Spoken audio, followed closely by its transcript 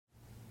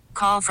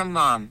call from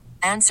mom.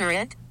 Answer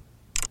it.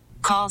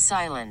 Call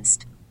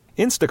silenced.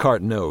 Instacart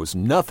knows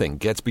nothing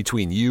gets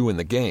between you and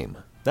the game.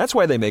 That's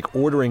why they make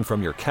ordering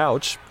from your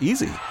couch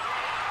easy.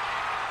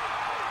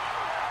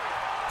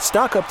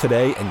 Stock up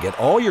today and get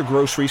all your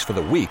groceries for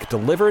the week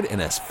delivered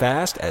in as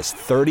fast as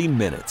 30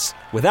 minutes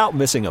without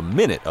missing a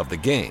minute of the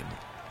game.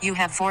 You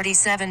have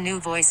 47 new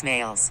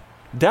voicemails.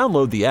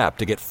 Download the app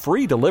to get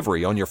free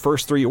delivery on your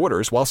first 3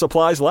 orders while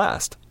supplies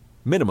last.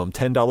 Minimum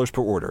 $10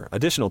 per order.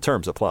 Additional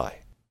terms apply.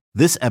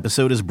 This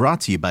episode is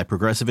brought to you by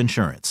Progressive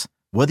Insurance.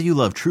 Whether you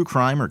love true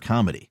crime or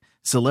comedy,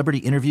 celebrity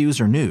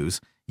interviews or news,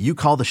 you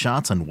call the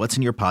shots on what's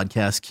in your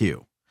podcast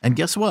queue. And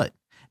guess what?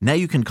 Now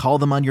you can call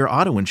them on your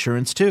auto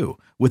insurance too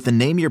with the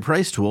Name Your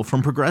Price tool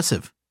from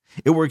Progressive.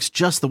 It works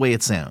just the way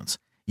it sounds.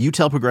 You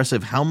tell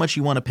Progressive how much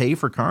you want to pay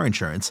for car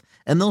insurance,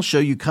 and they'll show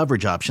you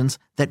coverage options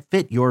that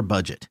fit your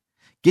budget.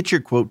 Get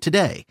your quote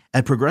today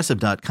at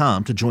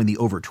Progressive.com to join the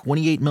over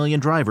 28 million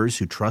drivers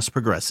who trust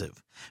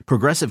Progressive.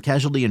 Progressive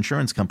Casualty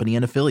Insurance Company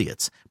and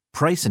Affiliates.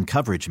 Price and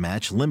coverage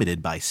match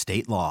limited by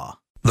state law.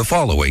 The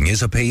following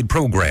is a paid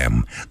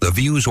program. The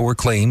views or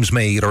claims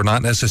made are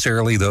not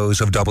necessarily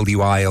those of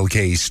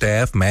WILK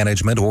staff,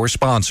 management, or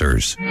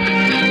sponsors.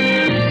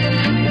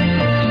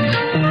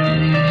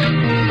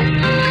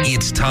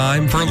 It's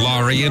time for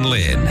Laurie and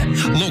Lynn.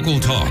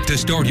 Local talk to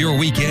start your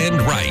weekend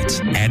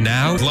right. And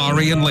now,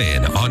 Laurie and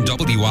Lynn on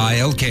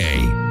WILK.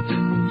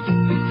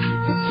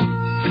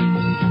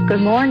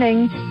 Good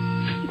morning.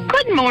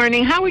 Good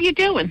morning. How are you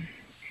doing?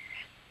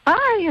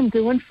 I am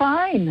doing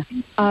fine.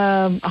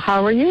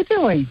 How are you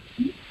doing?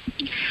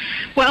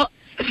 Well,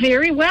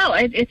 very well.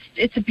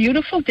 It's a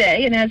beautiful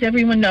day, and as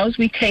everyone knows,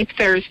 we tape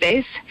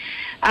Thursdays.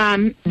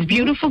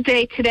 Beautiful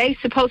day today.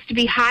 Supposed to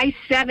be high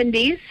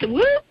 70s.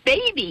 Woo,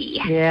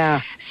 baby!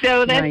 Yeah.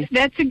 So nice.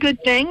 that's a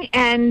good thing.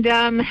 And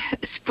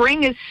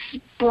spring is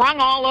sprung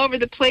all over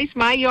the place.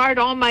 My yard,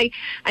 I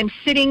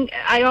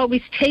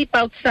always tape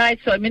outside,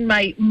 so I'm in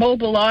my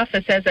mobile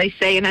office, as I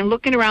say, and I'm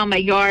looking around my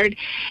yard,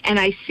 and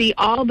I see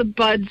all the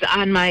buds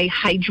on my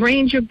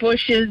hydrangea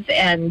bushes,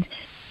 and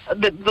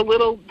the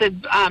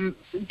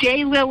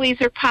daylilies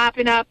are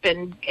popping up,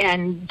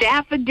 and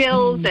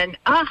daffodils, and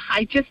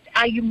I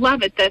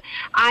love it. The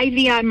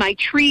ivy on my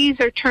trees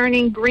are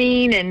turning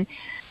green, and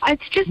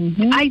it's just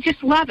I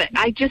just love it.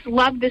 I just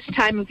love this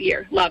time of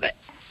year. Love it.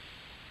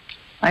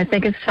 I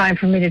think it's time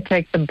for me to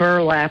take the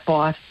burlap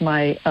off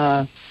my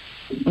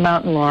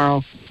mountain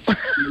laurel.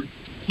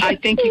 I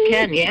think you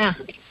can, yeah.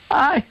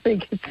 I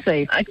think it's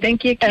safe. I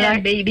think you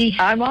can, baby.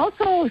 I'm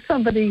also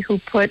somebody who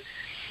put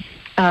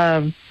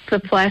the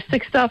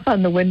plastic stuff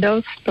on the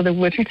windows for the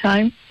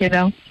wintertime, you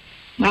know.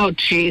 Oh,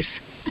 jeez.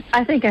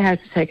 I think I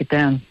have to take it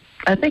down.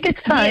 I think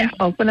it's time. Yeah.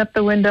 Open up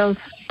the windows,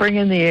 bring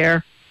in the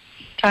air.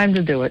 Time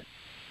to do it.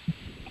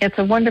 It's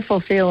a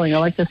wonderful feeling. I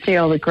like to see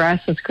all the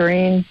grass is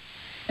green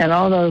and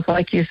all those,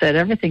 like you said,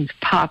 everything's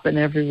popping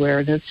everywhere.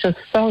 And it's just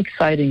so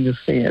exciting to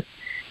see it.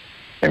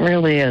 It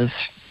really is.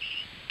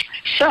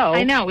 So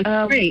I know,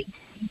 it's great.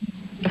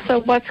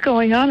 So what's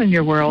going on in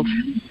your world?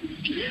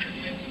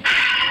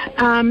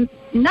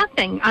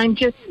 Nothing. I'm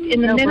just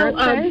in the middle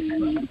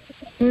of...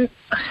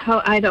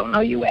 Oh, I don't know.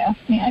 You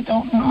asked me. I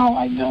don't know.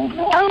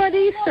 How about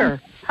Easter?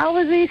 How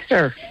was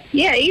Easter?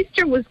 Yeah,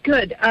 Easter was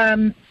good.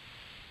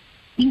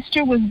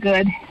 Easter was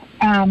good.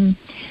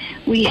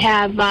 We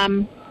had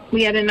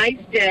a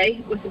nice day.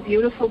 It was a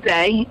beautiful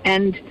day,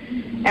 and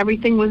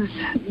everything was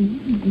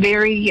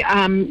very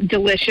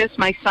delicious.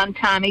 My son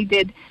Tommy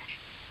did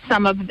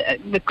some of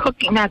the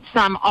cooking, not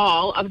some,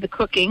 all of the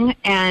cooking,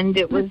 and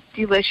it was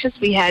delicious.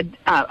 We had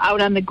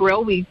out on the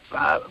grill. We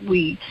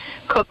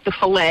cooked the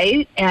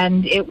filet,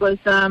 and it was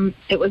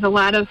a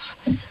lot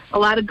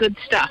of good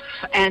stuff.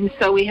 And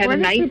so we had Where a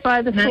nice. Where did you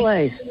buy the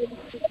fillets?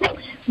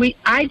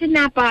 I did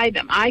not buy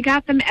them. I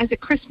got them as a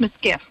Christmas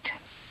gift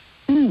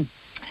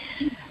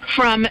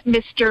from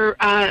Mr.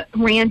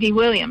 Randy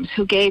Williams,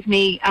 who gave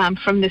me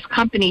from this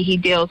company he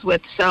deals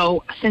with.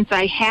 So since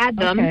I had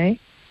them. Okay.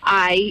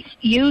 I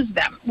used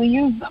them. We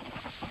used them.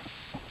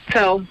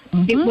 So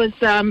it was,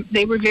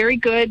 they were very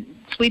good,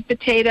 sweet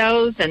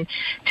potatoes, and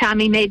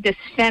Tommy made this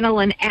fennel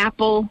and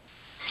apple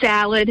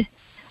salad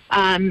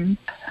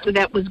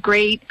that was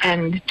great,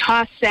 and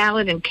tossed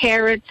salad and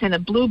carrots and a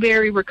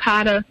blueberry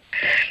ricotta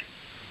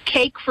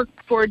cake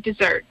for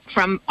dessert.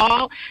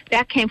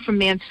 That came from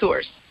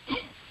Mansour's.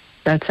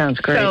 That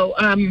sounds great. So,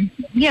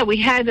 yeah, we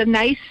had a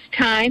nice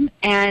time,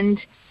 and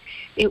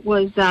it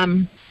was...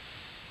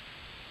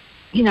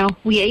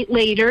 we ate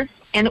later,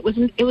 and it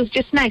was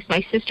just nice.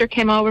 My sister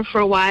came over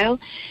for a while.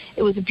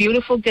 It was a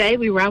beautiful day.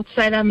 We were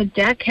outside on the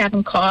deck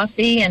having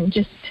coffee, and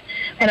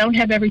I don't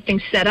have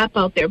everything set up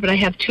out there, but I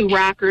have 2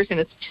 rockers, and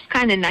it's just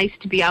kind of nice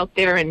to be out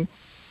there and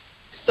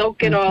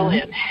soak it all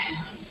in.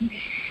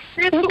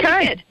 That's what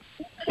we did.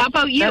 How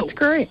about you? That's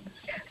great.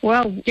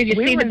 Well, did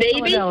you see the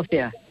baby?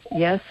 Philadelphia.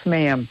 Yes,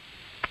 ma'am.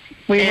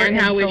 We were in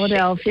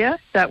Philadelphia.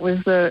 That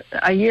was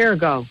a year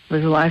ago. It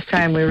was the last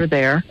time we were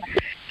there.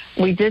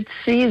 We did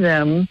see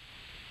them,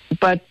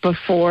 but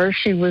before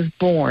she was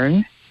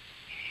born.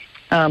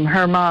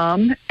 her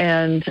mom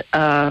and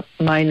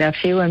my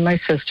nephew and my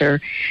sister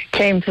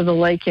came to the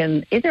lake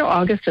in either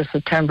August or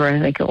September, I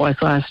think it was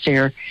last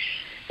year.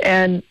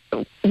 And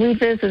we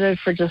visited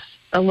for just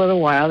a little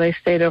while. They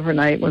stayed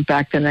overnight, went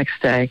back the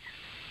next day.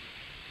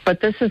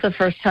 But this is the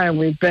first time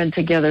we've been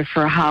together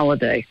for a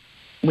holiday.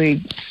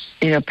 We,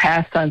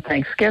 passed on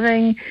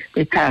Thanksgiving.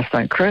 We passed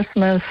on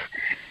Christmas.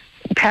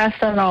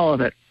 Passed on all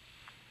of it.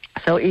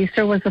 So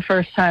Easter was the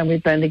first time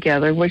we've been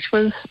together, which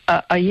was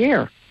a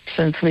year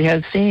since we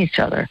had seen each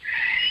other.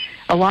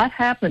 A lot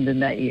happened in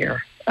that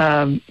year.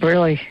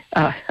 Really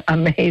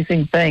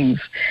amazing things.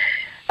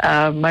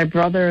 My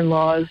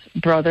brother-in-law's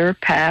brother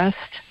passed.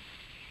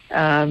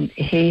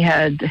 He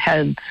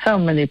had so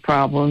many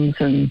problems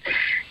and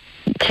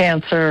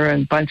cancer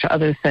and a bunch of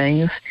other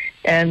things.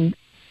 And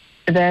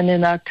then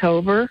in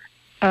October,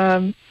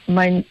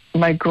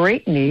 my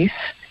great niece,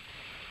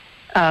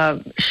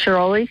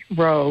 Shirley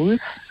Rose,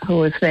 who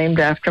was named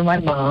after my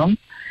mom,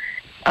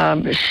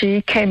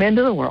 she came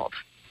into the world.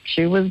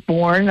 She was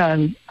born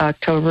on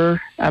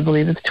October, I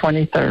believe it's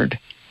 23rd.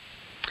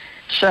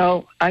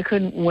 So I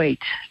couldn't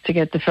wait to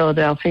get to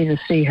Philadelphia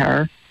to see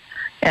her,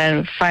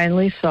 and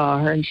finally saw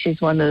her. And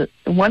she's one of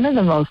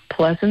the most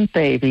pleasant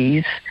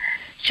babies.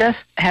 Just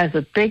has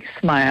a big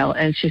smile,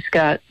 and she's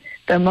got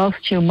the most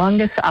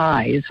humongous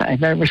eyes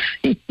I've ever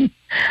seen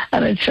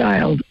on a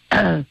child.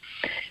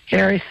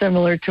 Very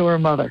similar to her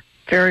mother.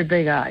 Very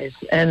big eyes,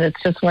 and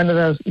it's just one of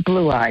those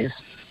blue eyes.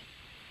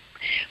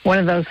 One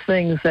of those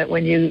things that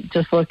when you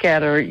just look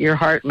at her, your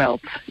heart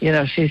melts.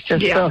 She's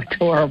just so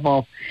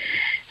adorable.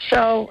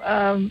 So,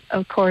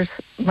 of course,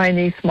 my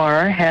niece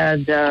Mara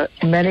had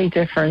many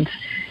different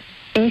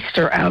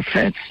Easter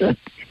outfits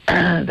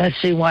that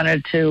she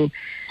wanted to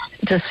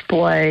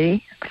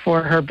display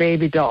for her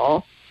baby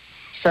doll.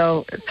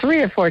 So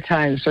 3 or 4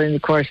 times during the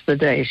course of the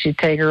day, she'd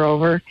take her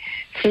over,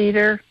 feed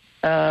her,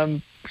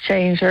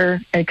 change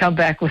her, and come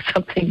back with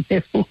something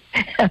new.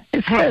 I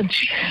said,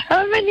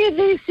 how many of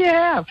these do you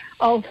have?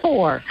 Oh,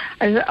 4.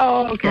 I said,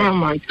 oh, okay. Oh,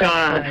 my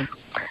God.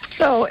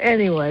 So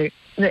anyway,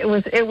 it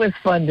was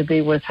fun to be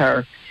with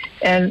her.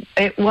 And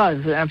it was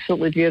an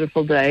absolutely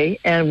beautiful day.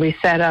 And we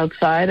sat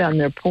outside on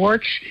their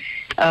porch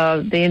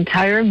the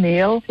entire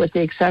meal, with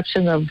the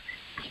exception of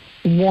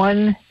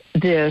one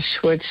dish,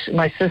 which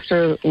my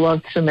sister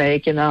loved to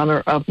make in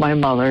honor of my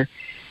mother,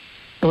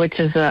 which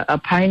is a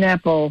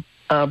pineapple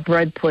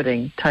bread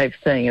pudding type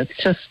thing. It's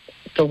just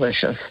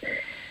delicious.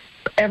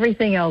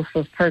 Everything else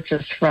was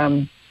purchased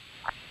from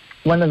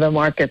one of the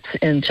markets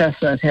in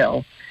Chestnut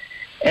Hill,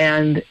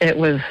 and it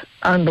was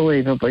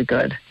unbelievably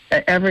good.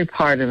 Every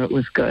part of it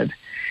was good.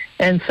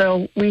 And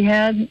so we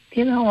had,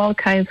 all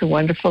kinds of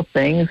wonderful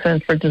things.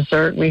 And for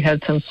dessert, we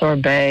had some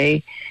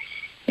sorbet,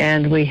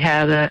 and we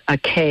had a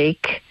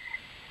cake,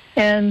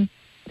 and,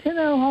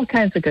 all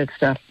kinds of good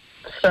stuff.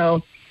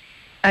 So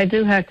I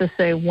do have to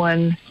say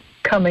one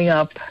coming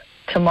up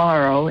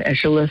tomorrow,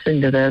 as you're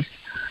listening to this,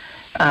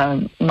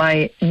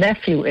 my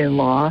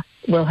nephew-in-law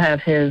will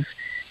have his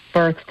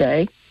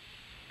birthday.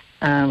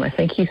 I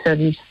think he said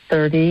he's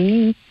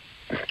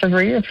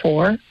 33 or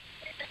 4.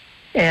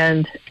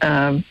 And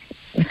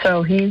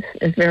so he's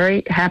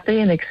very happy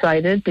and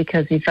excited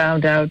because he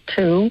found out,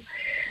 too,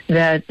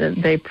 that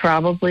they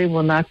probably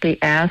will not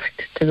be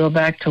asked to go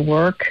back to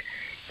work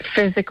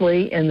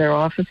physically in their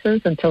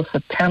offices until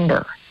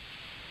September.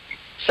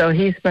 So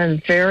he's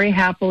been very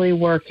happily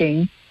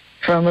working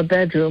from a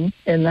bedroom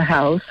in the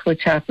house,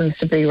 which happens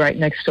to be right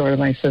next door to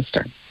my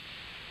sister.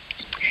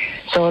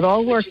 So it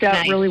all worked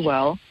out really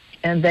well.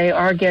 And they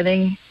are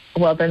they're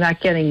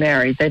not getting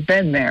married. They've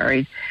been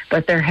married,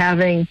 but they're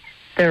having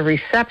their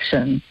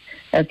reception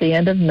at the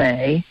end of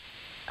May.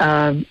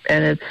 And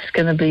it's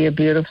going to be a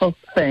beautiful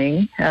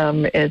thing.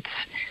 I'm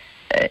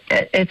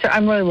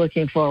really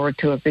looking forward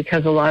to it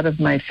because a lot of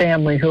my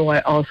family, who I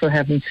also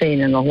haven't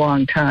seen in a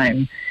long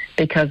time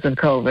because of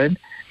COVID,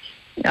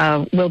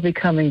 will be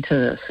coming to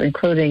this,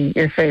 including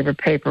your favorite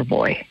paper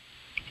boy.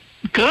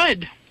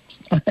 Good.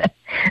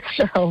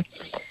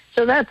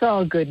 So that's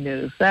all good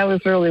news. That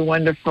was really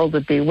wonderful to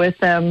be with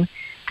them.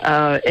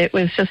 It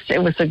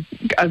was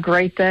a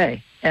great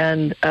day,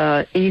 and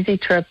easy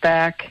trip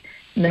back,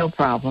 no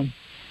problem.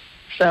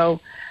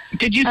 So,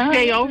 did you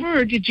stay over,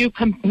 or did you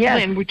come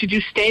in? Did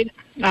you stay?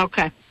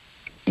 Okay.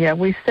 Yeah,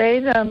 we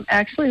stayed.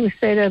 Actually, we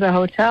stayed at a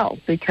hotel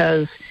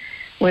because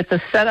with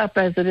the setup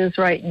as it is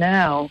right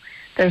now,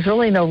 there's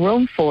really no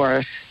room for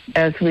us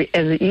as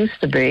it used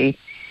to be,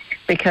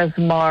 because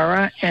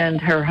Mara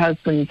and her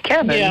husband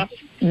Kevin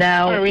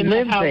now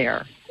live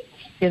there.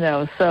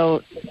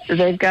 So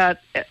they've got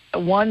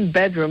one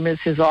bedroom is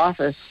his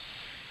office,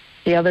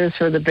 the other is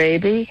for the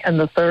baby, and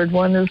the third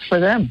one is for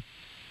them.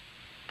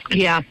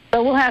 Yeah.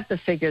 So we'll have to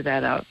figure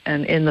that out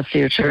and in the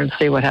future and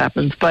see what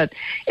happens. But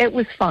it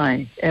was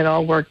fine. It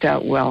all worked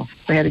out well.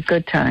 We had a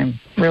good time,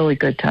 really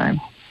good time.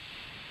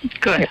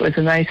 Good. It was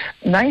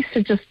nice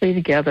to just be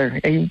together.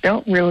 You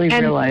don't really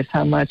realize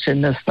how much I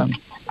miss them.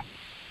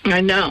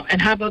 I know.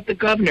 And how about the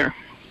governor?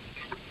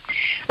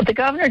 The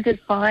governor did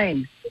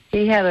fine.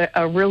 He had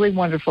a really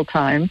wonderful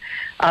time.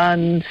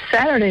 On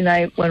Saturday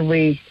night when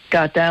we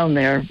got down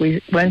there,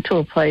 we went to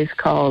a place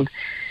called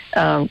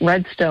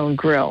Redstone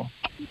Grill,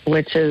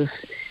 which is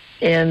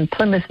in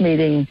Plymouth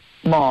Meeting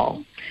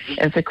Mall.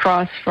 It's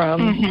across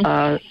from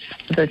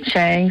the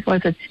Chang,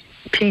 was it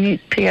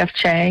P.F.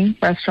 Chang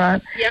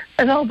restaurant? Yep.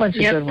 There's a whole bunch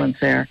of good ones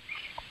there.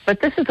 But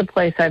this is a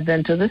place I've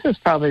been to. This is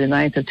probably the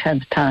 9th or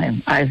 10th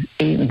time I've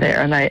eaten there.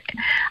 And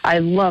I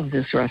love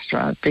this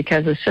restaurant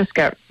because it's just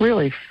got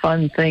really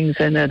fun things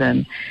in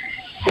it.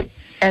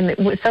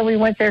 So we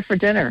went there for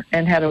dinner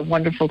and had a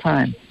wonderful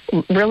time.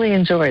 Really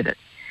enjoyed it.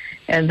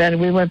 And then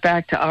we went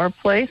back to our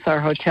place,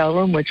 our hotel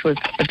room, which was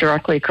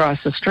directly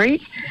across the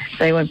street.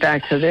 They went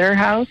back to their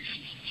house.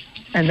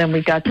 And then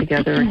we got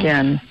together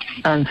again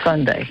on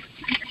Sunday.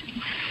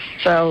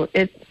 So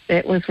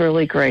it was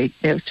really great.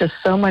 It was just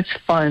so much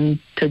fun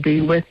to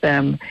be with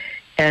them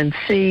and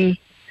see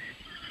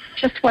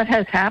just what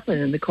has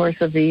happened in the course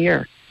of the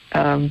year.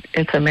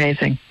 It's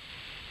amazing.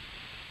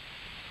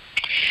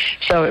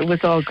 So it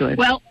was all good.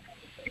 Well,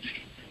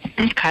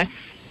 okay.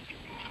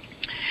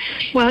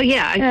 Well,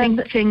 yeah, I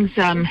think things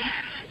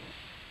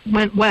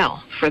went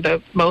well for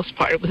the most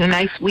part. It was a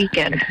nice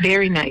weekend.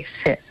 Very nice.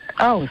 It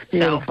was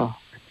beautiful.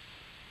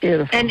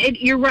 Beautiful. And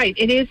you're right.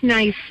 It is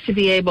nice to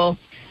be able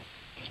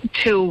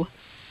to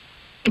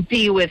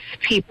be with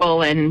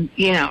people, and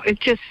it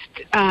just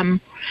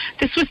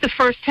this was the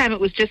first time it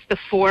was just the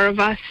four of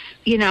us.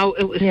 It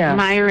was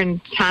Meyer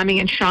and Tommy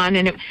and Sean,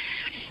 and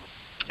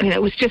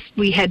it was just,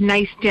 we had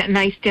nice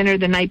dinner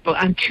the night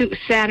on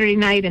Saturday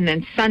night, and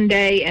then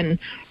Sunday, and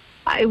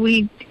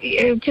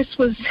it just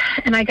was,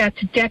 and I got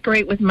to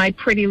decorate with my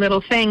pretty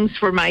little things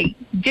for my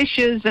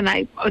dishes, and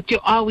I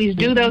always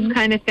do those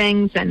kind of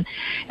things, and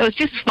it was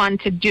just fun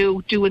to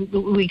do.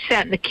 We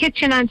sat in the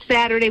kitchen on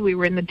Saturday. We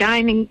were in the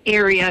dining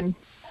area, and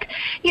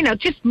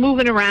just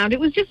moving around. It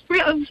was just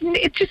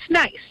it's just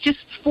nice. Just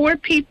four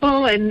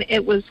people, and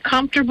it was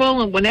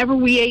comfortable. And whenever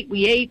we ate.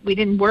 We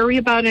didn't worry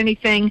about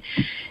anything,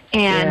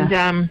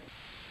 and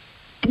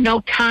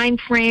no time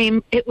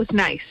frame. It was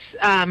nice.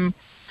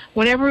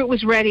 Whenever it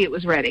was ready, it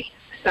was ready.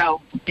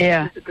 So it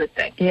was a good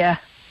thing. Yeah.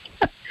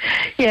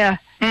 Yeah.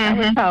 That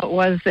was how it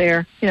was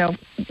there.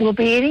 We'll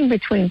be eating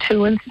between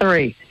 2 and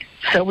 3.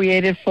 So we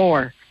ate at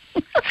 4.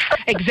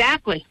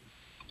 Exactly.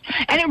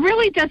 And it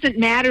really doesn't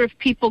matter if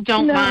people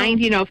don't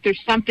mind, if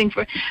there's something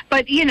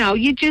but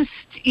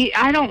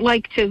I don't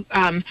like to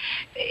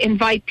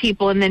invite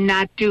people and then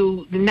not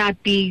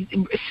be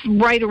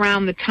right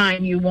around the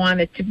time you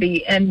want it to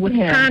be. And with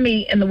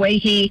Tommy and the way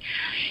he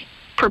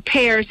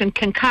prepares and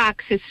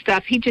concocts his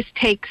stuff, he just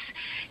takes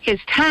his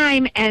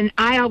time, and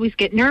I always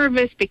get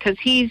nervous because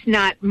he's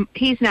not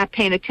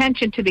paying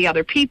attention to the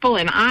other people,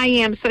 and I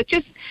am. So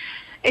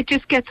it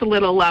just gets a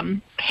little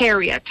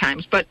hairy at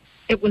times, but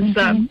it was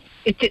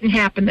it didn't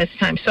happen this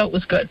time, so it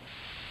was good.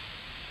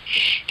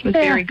 It was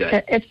very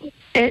good. It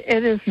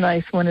is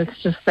nice when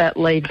it's just that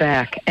laid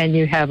back, and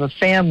you have a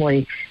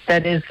family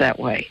that is that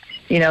way.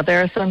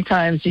 There are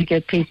sometimes you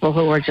get people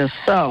who are just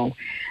so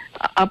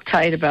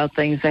uptight about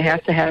things. They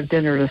have to have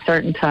dinner at a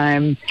certain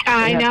time.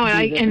 I know,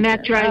 and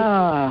that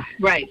drives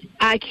right.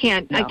 I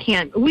can't.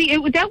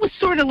 That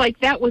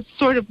was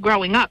sort of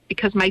growing up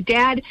because my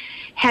dad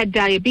had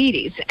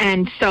diabetes,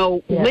 and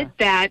so with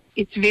that,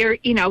 it's very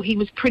he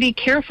was pretty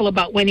careful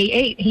about when he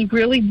ate. He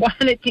really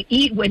wanted to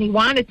eat when he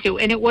wanted to,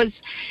 and it was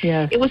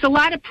a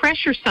lot of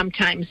pressure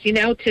sometimes,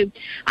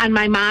 on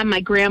my mom,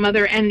 my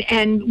grandmother,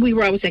 and we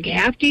were always like, you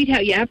have to eat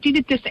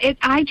at this.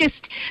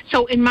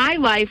 So in my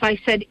life, I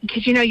said,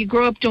 because you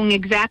grow up doing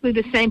exactly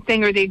the same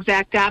thing or the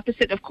exact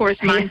opposite. Of course,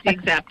 mine's the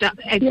exact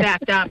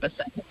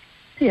opposite.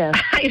 Yeah.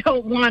 I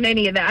don't want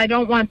any of that. I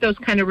don't want those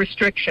kind of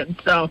restrictions.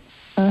 So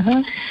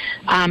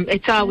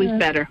it's always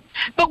better.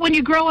 But when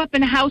you grow up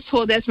in a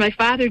household, as my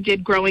father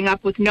did growing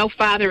up with no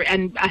father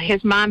and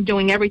his mom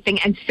doing everything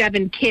and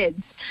 7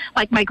 kids,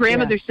 like my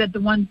grandmother said the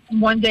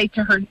one day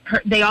to her,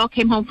 they all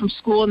came home from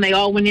school and they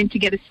all went in to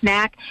get a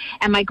snack,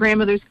 and my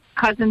grandmother's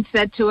cousin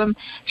said to him,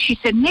 she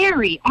said,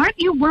 Mary, aren't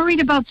you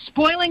worried about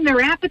spoiling their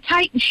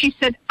appetite? And she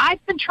said,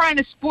 I've been trying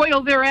to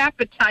spoil their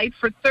appetite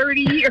for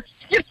 30 years.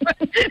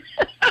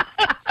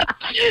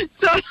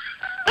 So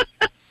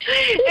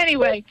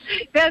anyway,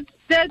 that's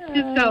just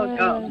how it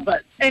goes.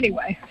 But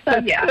anyway, so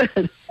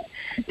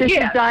Did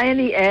you dye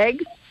any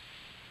eggs?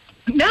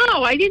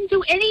 No, I didn't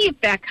do any of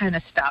that kind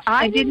of stuff.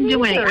 I didn't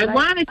do any. I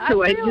wanted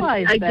to.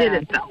 I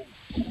didn't though.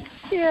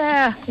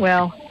 Yeah,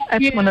 well,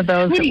 that's one of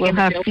those that we'll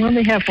have when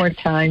we have more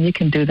time. You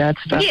can do that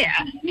stuff. Yeah,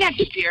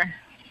 next year.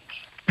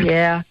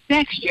 Yeah,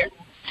 next year.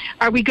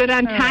 Are we good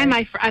on time?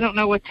 Right. I don't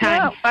know what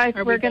time.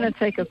 No, we're going to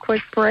take a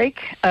quick break.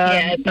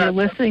 You're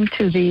listening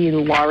to the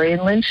Laurie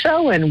Lynn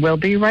Show, and we'll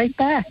be right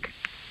back.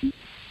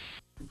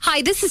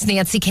 Hi, this is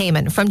Nancy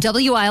Kamen from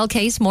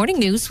WILK's Morning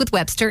News with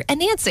Webster and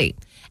Nancy.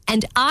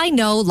 And I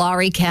know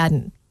Laurie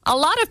Cadden. A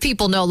lot of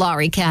people know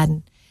Laurie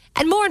Cadden.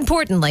 And more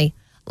importantly,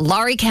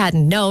 Laurie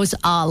Cadden knows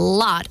a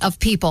lot of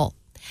people.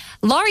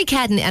 Laurie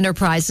Cadden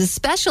Enterprises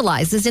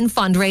specializes in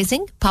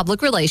fundraising,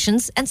 public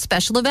relations, and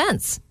special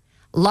events.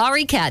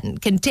 Laurie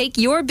Cadden can take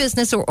your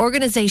business or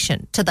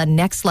organization to the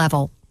next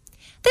level.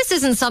 This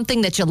isn't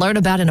something that you learn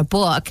about in a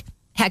book.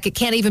 Heck, it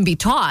can't even be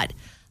taught.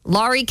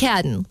 Laurie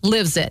Cadden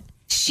lives it.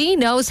 She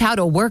knows how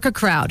to work a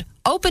crowd,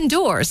 open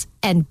doors,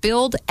 and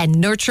build and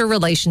nurture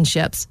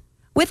relationships.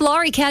 With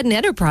Laurie Cadden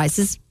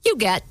Enterprises, you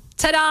get,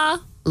 ta-da,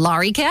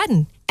 Laurie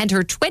Cadden and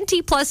her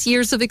 20-plus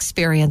years of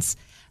experience.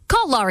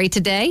 Call Laurie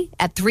today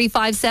at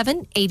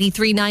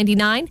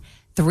 357-8399,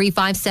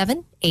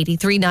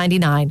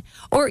 357-8399,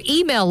 or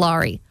email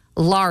Laurie,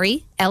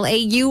 Laurie, at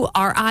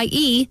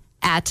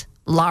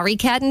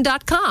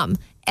lauriecadden.com,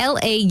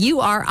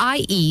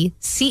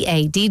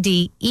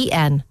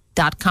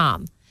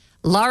 LaurieCadden.com.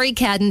 Laurie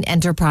Cadden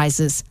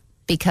Enterprises,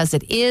 because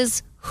it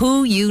is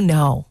who you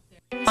know.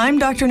 I'm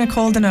Dr.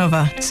 Nicole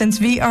DeNova. Since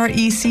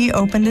VREC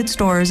opened its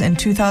doors in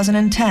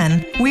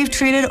 2010, we've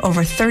treated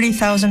over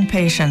 30,000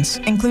 patients,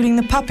 including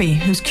the puppy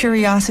whose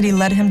curiosity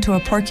led him to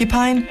a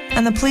porcupine,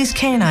 and the police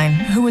canine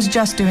who was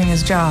just doing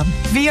his job.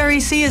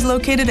 VREC is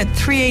located at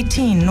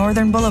 318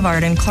 Northern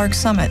Boulevard in Clark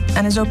Summit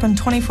and is open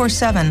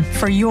 24/7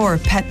 for your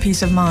pet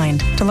peace of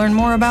mind. To learn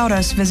more about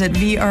us, visit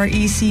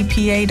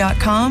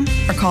vrecpa.com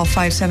or call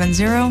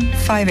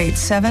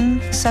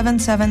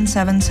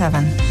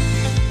 570-587-7777.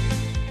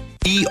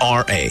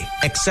 ERA,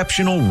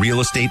 Exceptional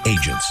Real Estate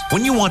Agents.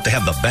 When you want to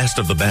have the best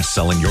of the best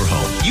selling your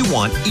home, you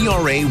want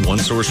ERA One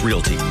Source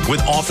Realty.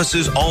 With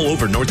offices all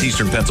over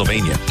northeastern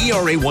Pennsylvania,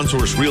 ERA One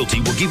Source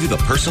Realty will give you the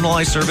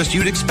personalized service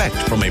you'd expect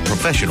from a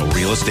professional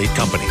real estate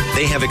company.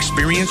 They have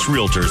experienced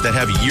realtors that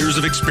have years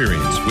of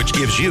experience, which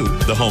gives you,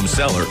 the home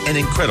seller, an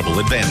incredible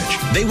advantage.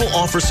 They will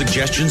offer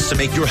suggestions to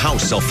make your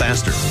house sell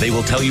faster. They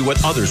will tell you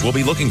what others will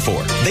be looking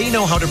for. They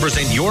know how to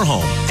present your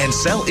home and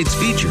sell its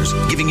features,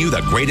 giving you the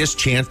greatest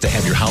chance to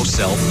have your house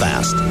sell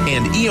fast.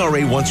 And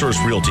ERA One Source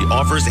Realty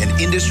offers an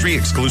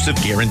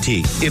industry-exclusive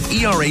guarantee. If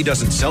ERA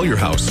doesn't sell your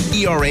house,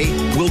 ERA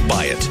will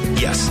buy it.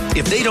 Yes,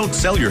 if they don't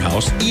sell your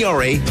house,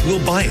 ERA will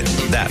buy it.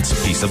 That's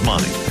peace of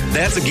mind.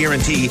 That's a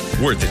guarantee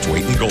worth its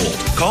weight in gold.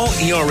 Call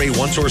ERA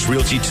One Source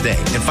Realty today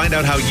and find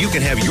out how you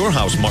can have your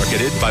house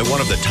marketed by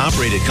one of the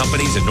top-rated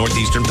companies in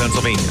northeastern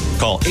Pennsylvania.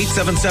 Call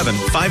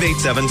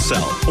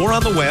 877-587-SELL or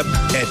on the web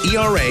at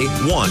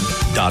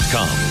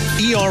era1.com.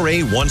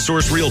 ERA One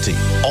Source Realty,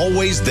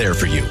 always there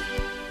for you.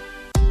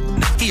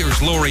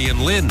 Here's Laurie and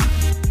Lynn.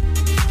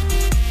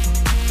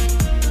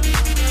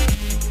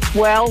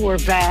 Well, we're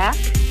back.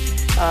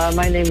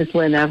 My name is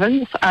Lynn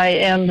Evans. I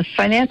am the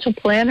financial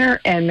planner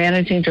and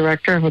managing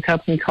director of a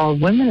company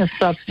called Women of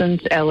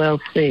Substance,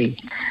 LLC.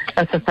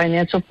 That's a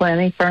financial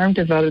planning firm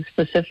devoted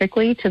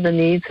specifically to the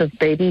needs of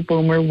baby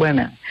boomer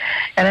women.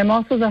 And I'm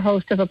also the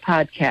host of a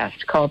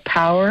podcast called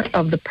Power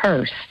of the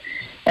Purse.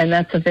 And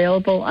that's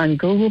available on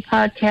Google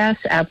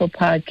Podcasts, Apple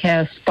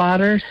Podcasts,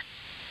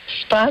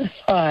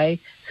 Spotify,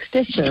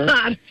 Stitcher,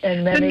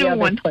 and many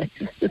other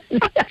places.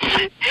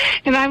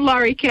 And I'm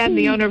Laurie Cadden,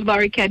 the owner of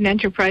Laurie Cadden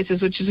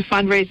Enterprises, which is a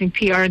fundraising,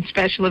 PR, and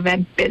special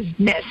event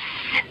business.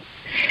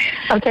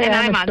 Okay, and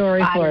I'm on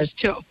story Spotters,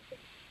 too.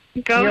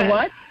 Go ahead.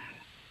 What?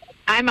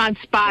 I'm on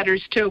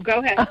Spotters, too. Go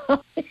ahead.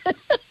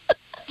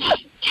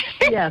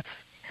 Yes,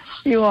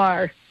 you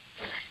are.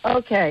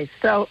 Okay,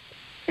 so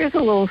here's a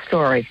little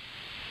story.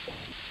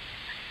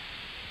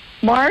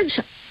 Marge,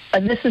 I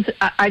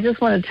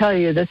just want to tell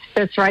you, this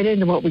fits right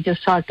into what we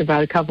just talked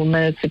about a couple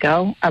minutes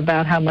ago,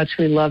 about how much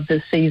we love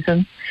this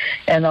season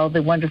and all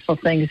the wonderful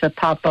things that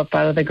pop up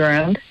out of the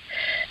ground.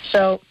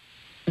 So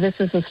this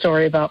is a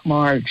story about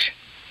Marge.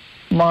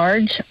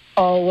 Marge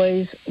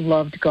always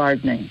loved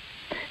gardening.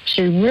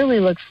 She really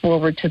looked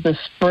forward to the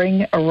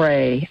spring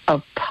array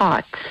of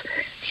pots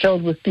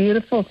filled with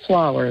beautiful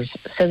flowers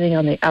sitting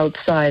on the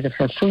outside of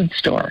her food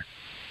store.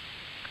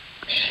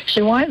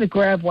 She wanted to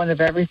grab one of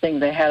everything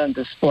they had on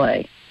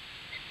display.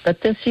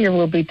 But this year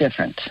will be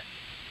different.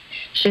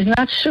 She's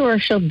not sure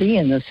she'll be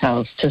in this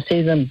house to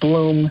see them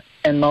bloom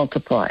and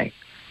multiply.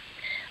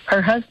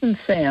 Her husband,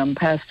 Sam,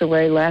 passed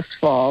away last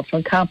fall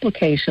from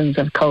complications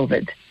of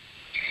COVID.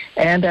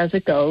 And as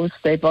it goes,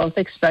 they both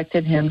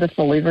expected him to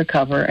fully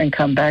recover and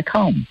come back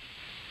home.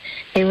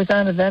 He was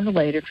on a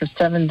ventilator for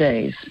 7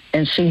 days,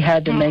 and she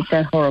had to make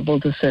that horrible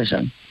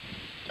decision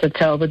to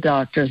tell the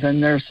doctors and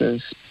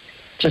nurses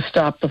to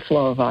stop the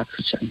flow of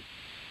oxygen.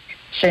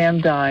 Sam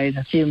died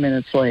a few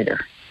minutes later.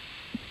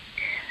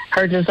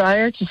 Her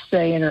desire to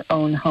stay in her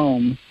own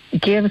home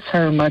gives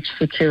her much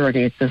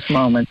security at this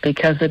moment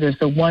because it is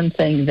the one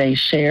thing they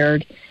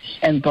shared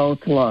and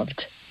both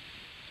loved.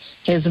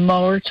 His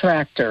mower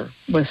tractor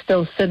was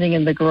still sitting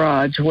in the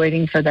garage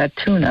waiting for that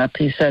tune-up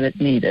he said it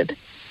needed.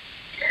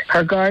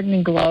 Her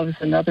gardening gloves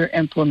and other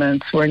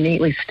implements were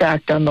neatly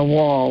stacked on the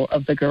wall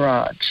of the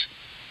garage.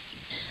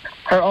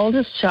 Her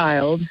oldest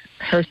child,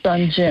 her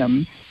son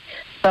Jim,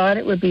 thought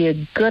it would be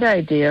a good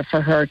idea for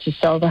her to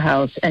sell the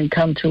house and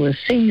come to a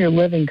senior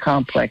living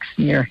complex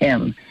near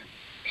him.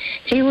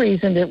 He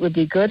reasoned it would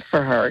be good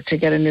for her to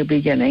get a new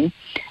beginning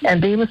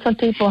and be with some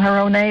people her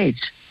own age.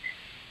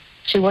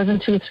 She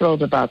wasn't too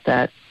thrilled about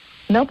that.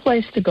 No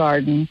place to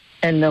garden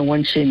and no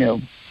one she knew.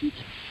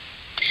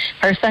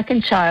 Her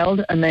second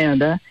child,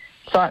 Amanda,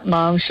 thought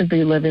Mom should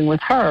be living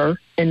with her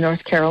in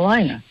North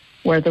Carolina,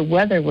 where the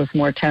weather was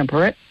more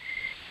temperate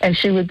And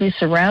she would be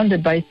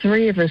surrounded by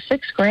 3 of her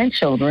 6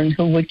 grandchildren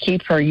who would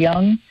keep her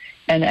young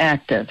and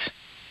active.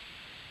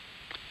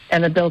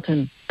 And a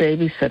built-in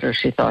babysitter,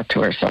 she thought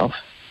to herself.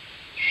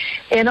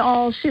 In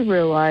all, she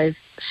realized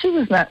she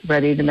was not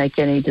ready to make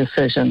any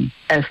decision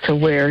as to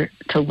where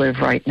to live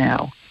right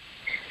now.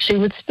 She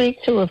would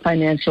speak to a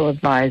financial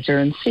advisor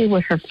and see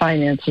what her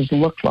finances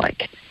looked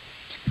like.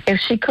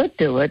 If she could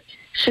do it,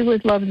 she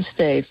would love to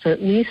stay for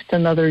at least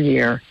another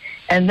year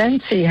and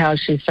then see how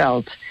she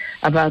felt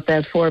about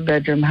that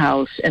 4-bedroom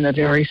house in a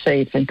very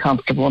safe and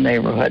comfortable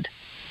neighborhood.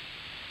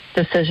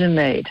 Decision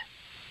made.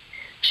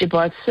 She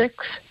bought 6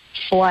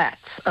 flats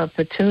of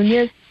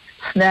petunias,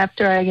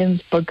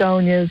 snapdragons,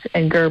 begonias,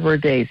 and Gerber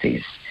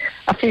daisies,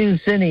 a few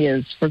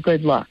zinnias for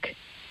good luck.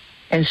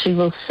 And she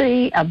will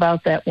see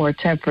about that more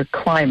temperate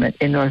climate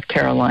in North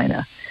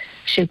Carolina.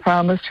 She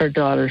promised her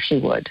daughter she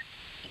would.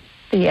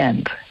 The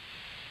end.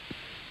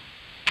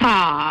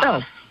 Ah.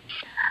 So,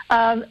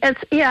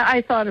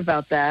 I thought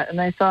about that, and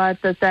I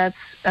thought that that's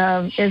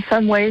in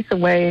some ways the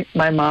way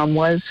my mom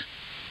was.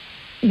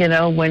 You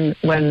know,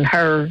 when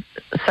her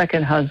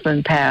second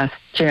husband passed,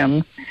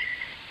 Jim,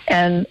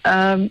 and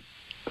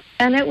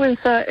it was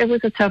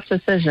a tough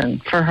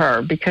decision for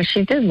her because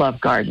she did love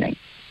gardening,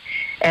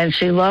 and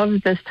she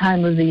loved this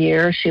time of the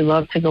year. She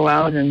loved to go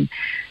out and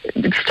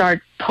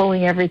start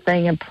pulling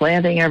everything and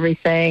planting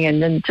everything,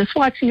 and then just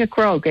watching it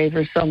grow gave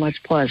her so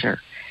much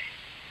pleasure.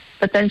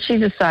 But then she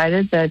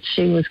decided that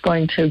she was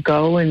going to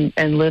go and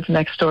live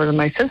next door to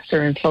my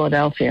sister in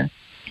Philadelphia.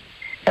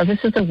 Now, this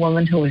is a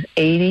woman who was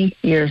 80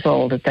 years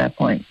old at that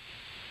point.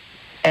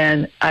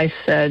 And I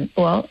said,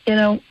 well, you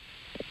know,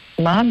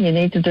 Mom, you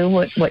need to do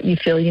what you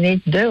feel you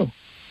need to do.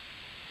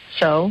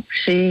 So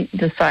she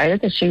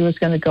decided that she was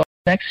going to go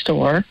next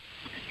door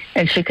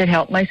and she could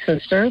help my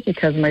sister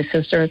because my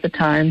sister at the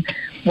time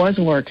was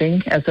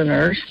working as a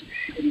nurse.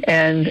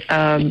 And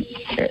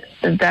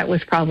that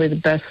was probably the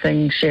best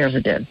thing she ever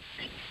did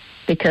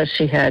because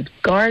she had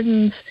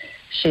gardens,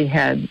 she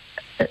had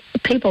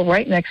people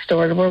right next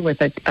door to her with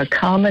a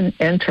common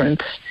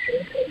entrance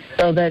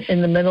so that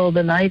in the middle of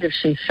the night, if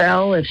she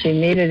fell, if she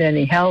needed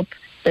any help,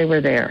 they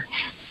were there.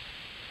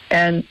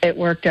 And it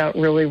worked out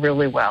really,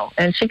 really well.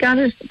 And she got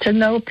to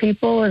know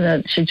people,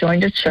 and she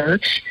joined a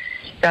church,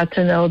 got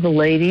to know the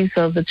ladies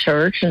of the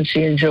church, and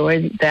she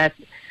enjoyed that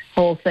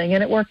whole thing,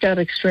 and it worked out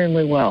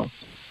extremely well.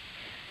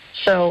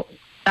 So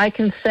I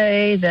can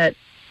say that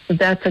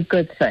that's a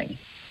good thing,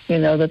 you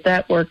know,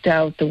 that worked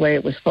out the way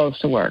it was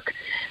supposed to work.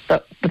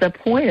 But the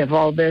point of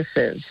all this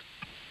is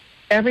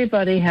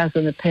everybody has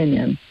an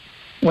opinion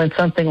when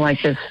something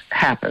like this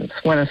happens,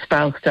 when a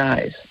spouse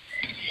dies.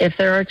 If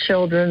there are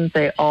children,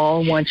 they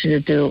all want you to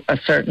do a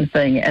certain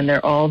thing, and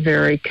they're all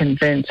very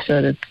convinced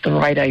that it's the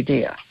right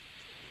idea.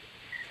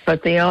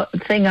 But the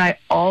thing I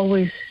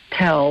always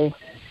tell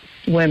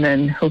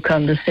women who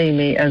come to see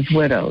me as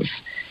widows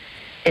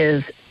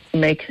is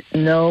make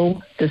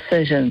no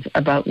decisions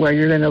about where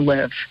you're going to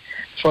live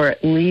for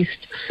at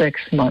least 6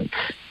 months,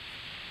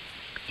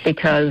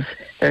 because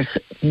there's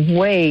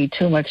way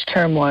too much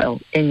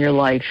turmoil in your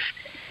life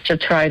to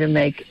try to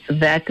make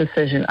that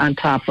decision on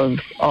top of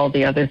all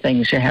the other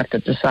things you have to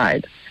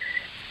decide.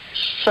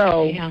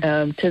 So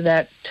to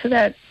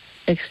that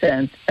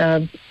extent,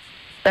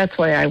 that's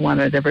why I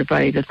wanted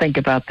everybody to think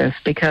about this,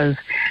 because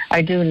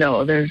I do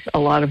know there's a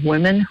lot of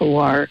women who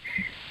are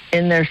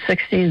in their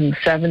 60s and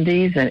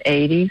 70s and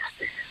 80s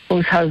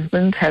whose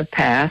husbands have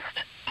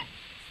passed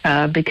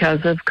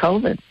because of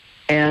COVID.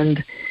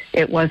 And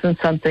it wasn't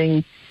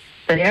something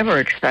they ever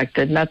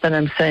expected. Not that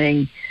I'm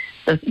saying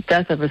the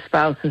death of a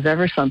spouse is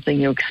ever something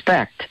you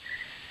expect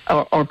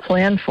or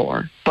plan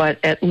for, but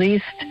at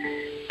least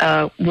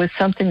with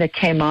something that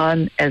came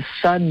on as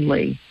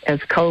suddenly as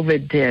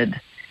COVID did,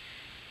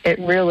 it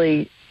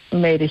really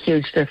made a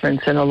huge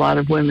difference in a lot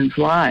of women's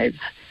lives,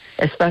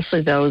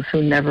 especially those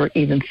who never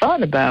even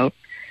thought about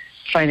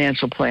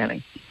financial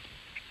planning.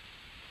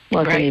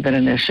 Wasn't even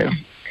an issue.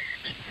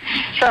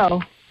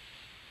 So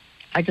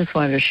I just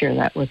wanted to share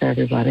that with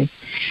everybody.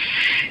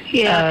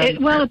 Yeah, it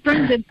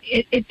brings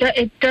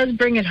it does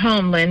bring it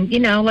home, Lynn. You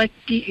know, like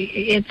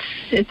it's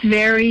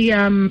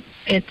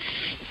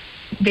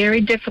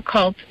very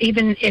difficult,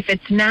 even if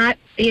it's not,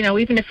 you know,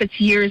 even if it's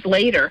years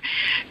later,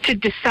 to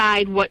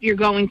decide what you're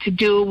going to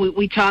do.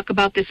 We talk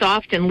about this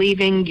often,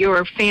 leaving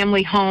your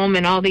family home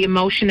and all the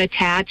emotion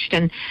attached,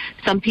 and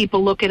some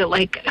people look at it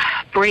like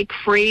break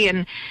free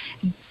and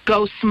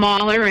go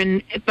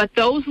smaller, but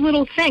those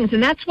little things,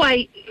 and that's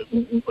why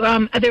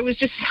there was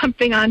just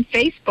something on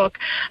Facebook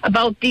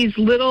about these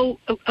little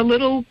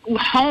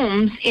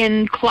homes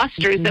in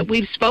clusters that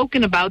we've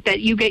spoken about, that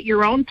you get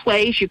your own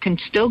place, you can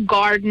still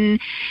garden,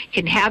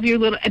 can have your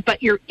little,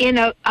 but you're in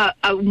a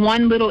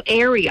one little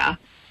area,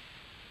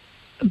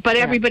 but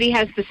everybody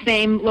has the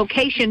same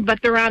location,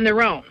 but they're on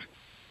their own.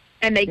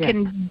 and they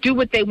can do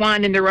what they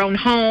want in their own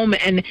home.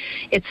 And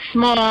it's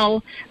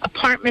small,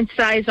 apartment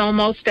size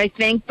almost, I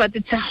think, but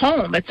it's a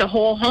home. It's a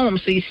whole home,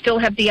 so you still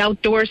have the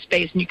outdoor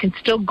space, and you can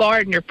still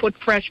garden or put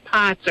fresh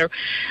pots, or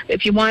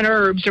if you want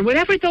herbs or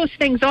whatever those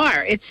things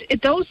are.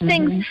 Those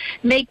things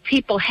make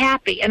people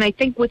happy, and I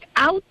think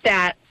without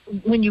that,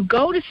 when you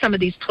go to some of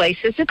these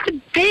places, it's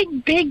a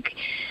big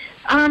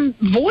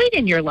void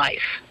in your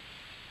life.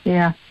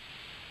 Yeah.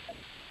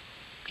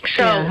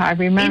 So I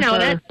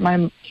remember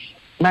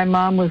my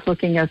mom was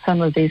looking at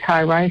some of these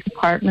high-rise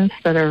apartments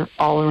that are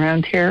all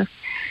around here,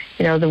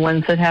 the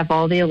ones that have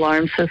all the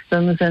alarm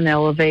systems and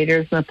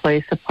elevators and a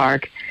place to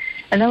park.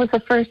 And that was the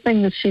first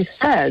thing that she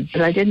said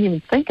that I didn't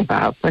even think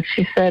about. But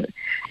she said,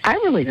 I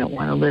really don't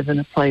want to live in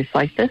a place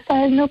like this. I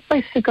have no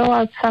place to go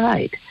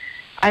outside.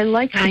 I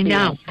like to be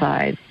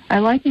outside. I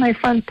like my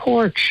front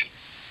porch,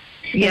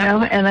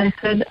 And I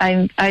said,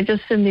 I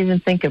just didn't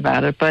even think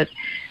about it. But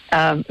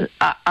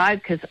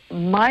because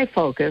my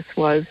focus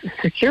was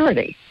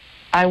security.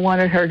 I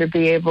wanted her to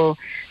be able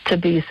to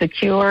be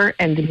secure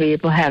and to be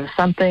able to have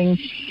something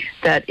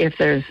that if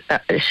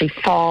she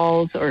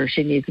falls or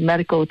she needs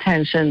medical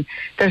attention,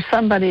 there's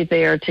somebody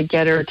there to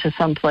get her to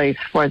someplace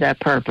for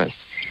that purpose.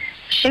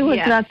 She was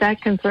not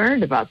that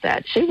concerned about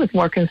that. She was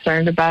more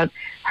concerned about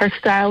her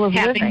style of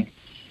living.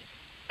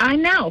 I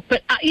know,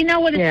 but you know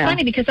what? It's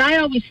funny because I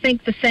always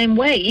think the same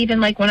way. Even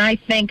like when I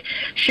think,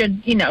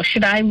 should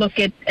I look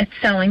at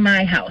selling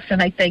my house?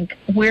 And I think,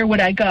 where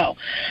would I go?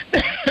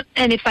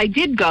 And if I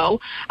did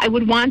go, I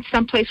would want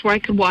someplace where I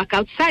could walk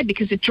outside,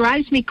 because it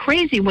drives me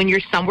crazy when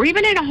you're somewhere,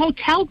 even in a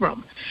hotel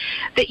room,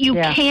 that you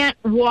can't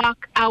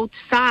walk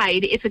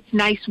outside if it's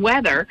nice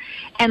weather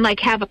and like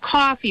have a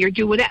coffee or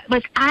do whatever.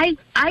 Like I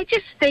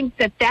just think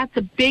that that's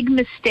a big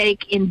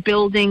mistake in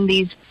building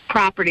these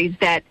properties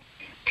that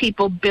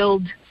people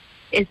build,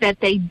 is that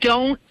they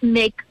don't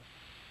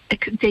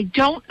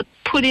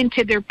put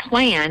into their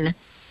plan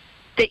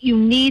that you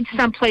need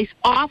someplace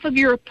off of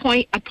your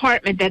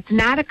apartment that's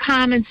not a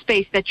common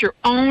space, that's your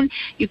own.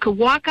 You could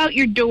walk out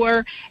your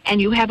door and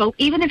you have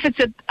even if it's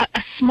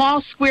a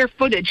small square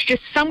footage,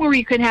 just somewhere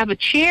you can have a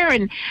chair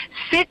and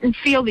sit and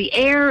feel the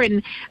air.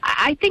 And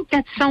I think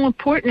that's so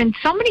important. And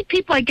so many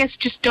people, I guess,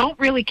 just don't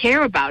really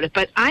care about it.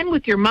 But I'm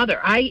with your mother.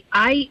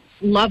 I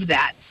love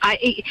that.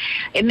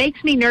 It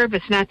makes me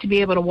nervous not to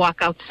be able to walk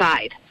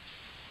outside.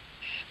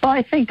 Well,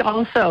 I think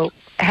also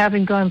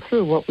having gone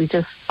through what we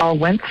just all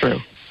went through,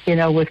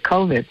 with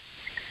COVID,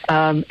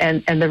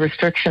 and the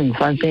restrictions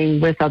on being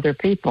with other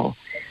people,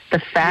 the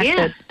fact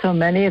that so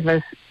many of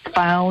us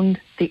found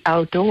the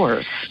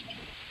outdoors.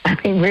 I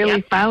mean,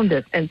 really found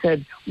it and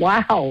said,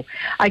 wow,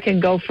 I can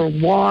go for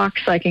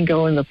walks, I can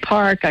go in the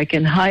park, I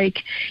can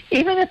hike.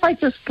 Even if I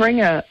just bring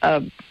a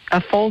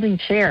folding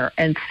chair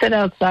and sit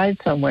outside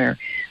somewhere,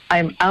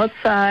 I'm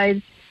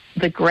outside,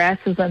 the grass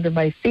is under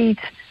my feet,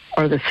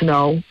 or the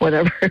snow,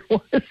 whatever it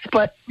was.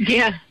 But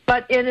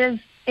it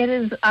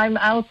is, I'm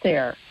out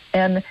there.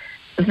 And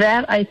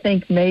that, I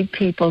think, made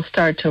people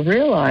start to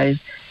realize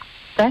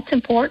that's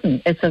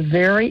important. It's a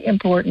very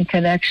important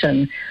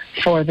connection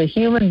for the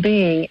human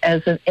being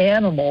as an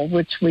animal,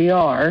 which we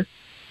are,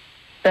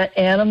 that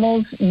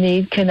animals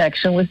need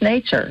connection with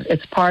nature.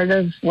 It's part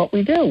of what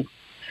we do.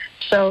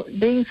 So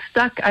being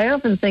stuck, I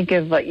often think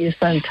of like your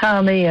son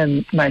Tommy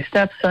and my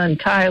stepson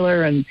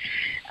Tyler and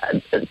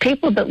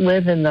people that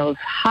live in those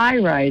high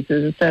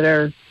rises that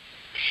are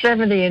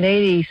 70 and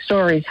 80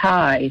 stories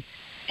high.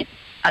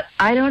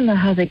 I don't know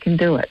how they can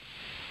do it.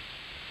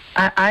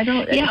 I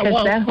don't,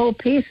 because that whole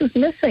piece is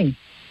missing.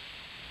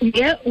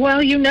 Yeah, well,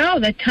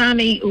 that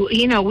Tommy,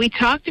 we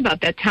talked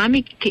about that.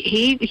 Tommy,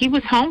 he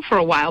was home for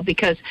a while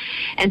because,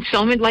 and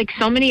so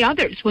many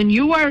others, when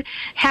you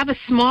have a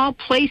small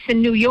place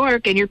in New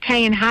York and you're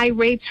paying high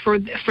rates for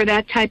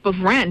that type of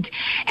rent,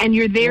 and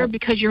you're there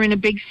because you're in a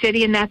big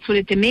city and that's what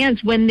it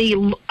demands, when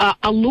the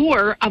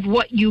allure of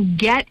what you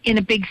get in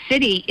a big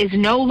city is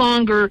no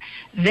longer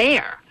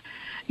there.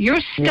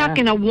 You're stuck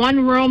in a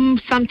one-room,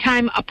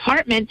 sometime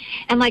apartment,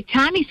 and like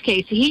Tommy's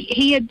case,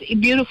 he had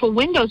beautiful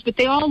windows, but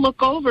they all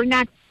look over,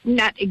 not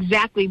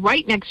exactly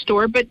right next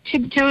door, but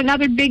to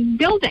another big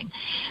building.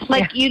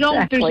 Like there's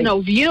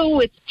no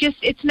view.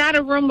 It's not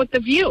a room with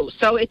a view.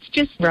 So it's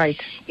just that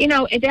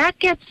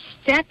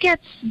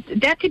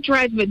could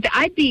drive me.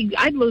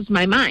 I'd lose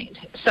my mind.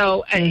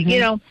 So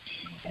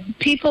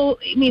people.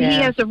 I mean, he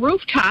has a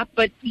rooftop,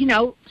 but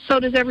so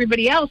does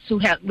everybody else who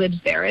lives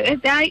there.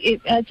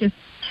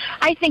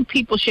 I think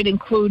people should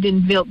include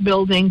in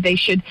building. They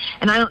should,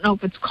 and I don't know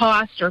if it's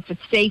cost or if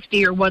it's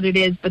safety or what it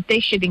is, but they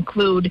should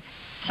include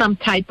some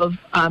type of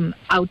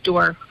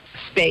outdoor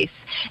space.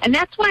 And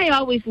that's why I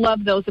always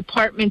love those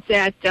apartments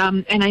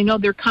and I know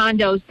they're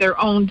condos, they're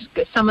owned,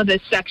 some of the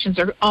sections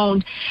are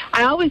owned.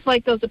 I always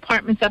like those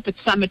apartments up at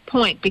Summit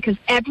Point because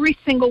every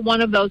single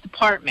one of those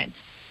apartments,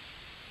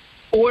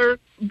 or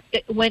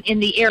went in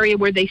the area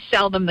where they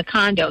sell them, the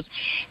condos,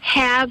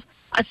 have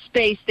a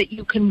space that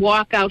you can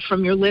walk out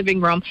from your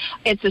living room.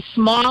 It's a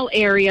small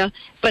area,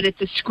 but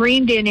it's a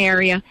screened-in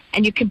area,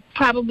 and you can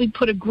probably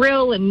put a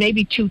grill and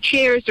maybe 2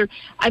 chairs.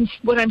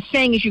 What I'm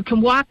saying is you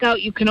can walk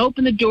out, you can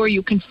open the door,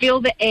 you can feel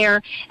the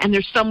air, and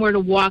there's somewhere to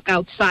walk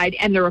outside,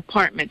 and they're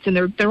apartments, and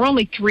they're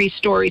only 3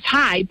 stories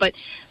high, but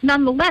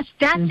nonetheless,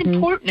 that's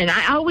important. And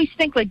I always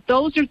think, like,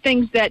 those are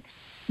things that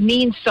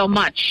mean so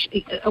much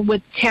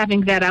with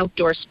having that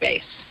outdoor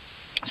space.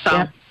 So,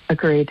 yep,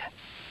 agreed.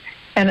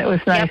 And it was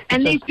nice. Yep.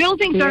 And these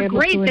buildings are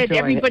great that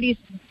everybody's.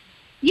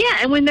 Yeah,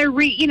 and when they're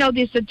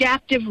this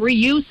adaptive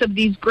reuse of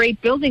these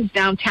great buildings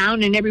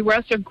downtown and everywhere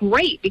else are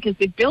great because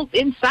the built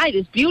inside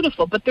is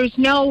beautiful, but there's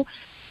no,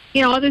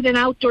 other than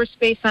outdoor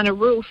space on a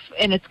roof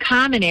and its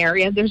common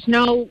area, there's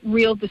no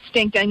real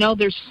distinct. I know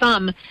there's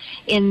some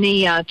in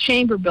the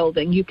Chamber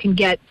building you can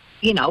get,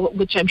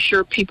 which I'm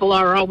sure people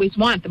always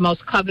want. The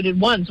most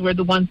coveted ones were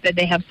the ones that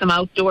they have some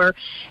outdoor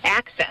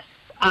access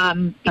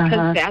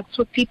because that's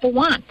what people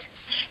want.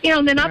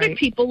 And then other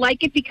people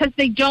like it because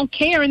they don't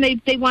care and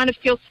they want to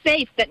feel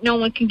safe that no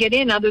one can get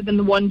in other than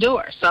the one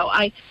door. So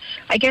I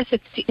guess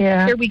it's,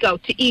 here we go,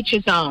 to each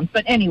his own.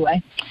 But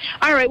anyway,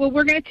 all right, well,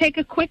 we're going to take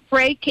a quick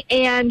break,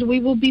 and we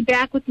will be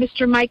back with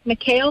Mr. Mike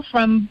McHale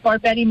from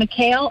Barbetti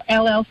McHale,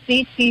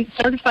 LLC,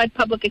 Certified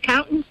Public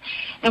Accountants,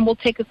 and we'll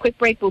take a quick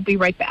break. We'll be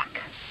right back.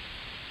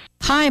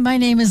 Hi, my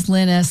name is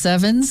Lynn S.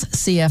 Evans,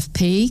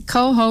 CFP,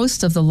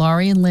 co-host of the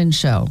Laurie Lynn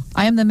Show.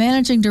 I am the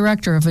managing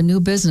director of a new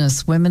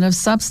business, Women of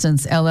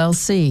Substance,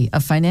 LLC, a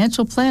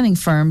financial planning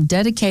firm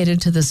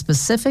dedicated to the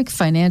specific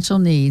financial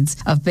needs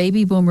of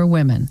baby boomer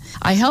women.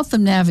 I help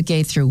them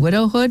navigate through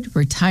widowhood,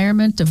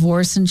 retirement,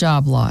 divorce, and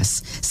job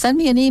loss. Send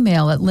me an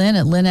email at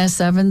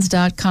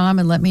lynn@lynnsevans.com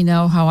and let me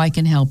know how I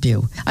can help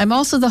you. I'm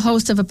also the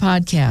host of a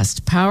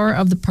podcast, Power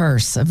of the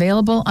Purse,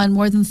 available on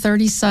more than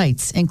 30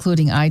 sites,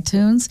 including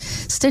iTunes,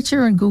 Stitcher,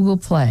 and Google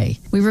Play.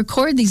 We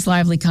record these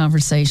lively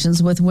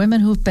conversations with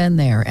women who've been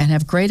there and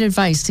have great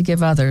advice to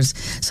give others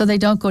so they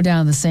don't go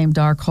down the same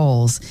dark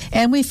holes.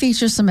 And we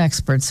feature some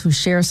experts who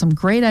share some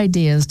great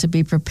ideas to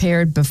be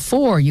prepared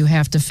before you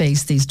have to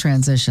face these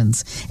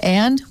transitions.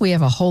 And we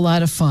have a whole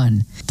lot of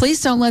fun.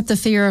 Please don't let the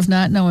fear of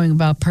not knowing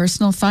about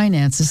personal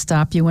finances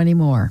stop you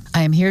anymore.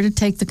 I am here to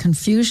take the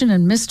confusion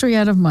and mystery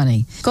out of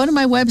money. Go to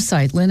my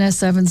website,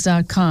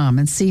 lynnsevans.com,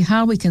 and see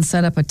how we can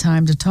set up a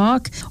time to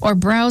talk or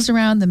browse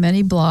around the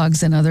many blogs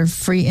and other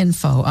free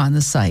info on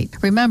the site.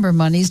 Remember,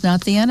 money's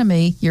not the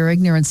enemy. Your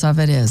ignorance of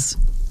it is.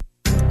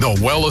 The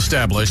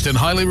well-established and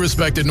highly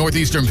respected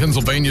Northeastern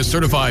Pennsylvania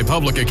certified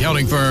public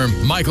accounting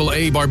firm Michael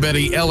A.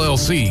 Barbetti,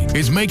 LLC,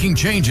 is making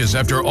changes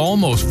after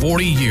almost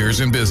 40 years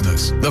in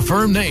business. The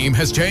firm name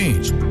has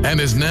changed and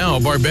is now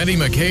Barbetti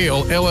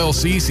McHale,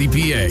 LLC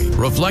CPA,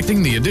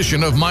 reflecting the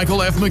addition of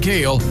Michael F.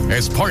 McHale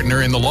as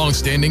partner in the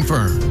long-standing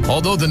firm.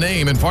 Although the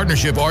name and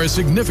partnership are a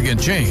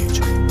significant change,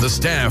 the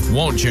staff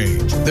won't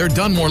change. Their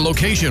Dunmore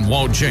location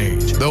won't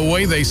change. The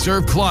way they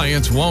serve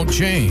clients won't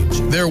change.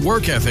 Their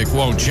work ethic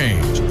won't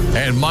change.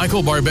 And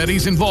Michael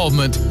Barbetti's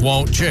involvement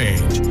won't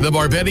change. The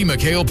Barbetti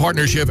McHale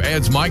partnership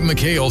adds Mike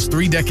McHale's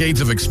 3 decades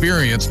of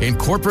experience in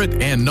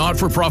corporate and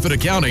not-for-profit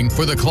accounting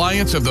for the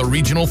clients of the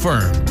regional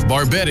firm.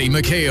 Barbetti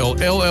McHale,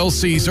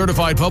 LLC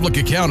Certified Public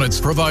Accountants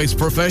provides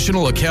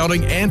professional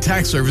accounting and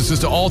tax services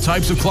to all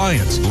types of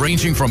clients,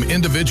 ranging from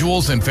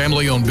individuals and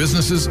family-owned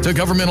businesses to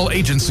governmental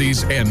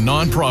agencies and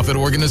non-profit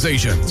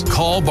organizations.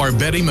 Call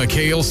Barbetti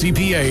McHale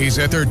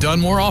CPAs at their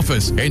Dunmore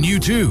office, and you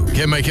too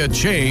can make a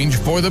change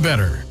for the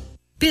better.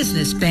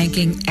 Business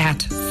banking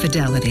at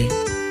Fidelity.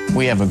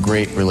 We have a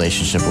great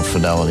relationship with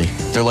Fidelity.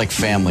 They're like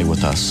family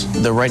with us.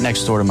 They're right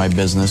next door to my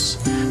business.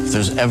 If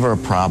there's ever a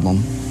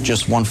problem,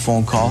 just one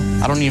phone call,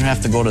 I don't even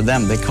have to go to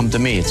them. They come to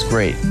me. It's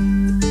great.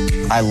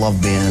 I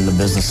love being in the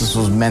business. This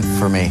was meant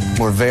for me.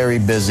 We're very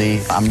busy.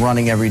 I'm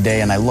running every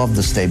day, and I love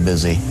to stay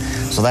busy.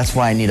 So that's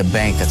why I need a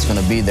bank that's going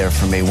to be there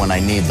for me when I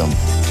need them.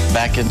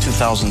 Back in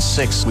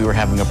 2006, we were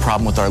having a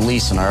problem with our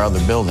lease in our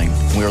other building.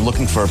 We were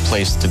looking for a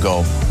place to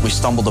go. We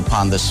stumbled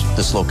upon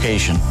this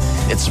location.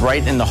 It's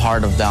right in the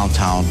heart of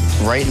downtown,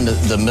 right in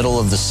the middle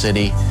of the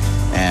city,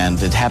 and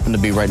it happened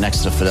to be right next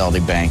to Fidelity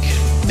Bank.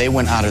 They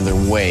went out of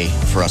their way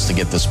for us to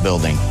get this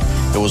building.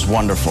 It was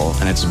wonderful,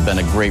 and it's been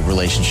a great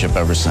relationship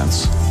ever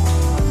since.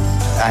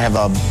 I have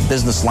a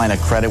business line of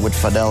credit with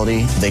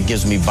Fidelity that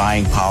gives me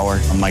buying power.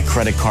 My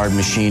credit card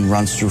machine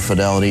runs through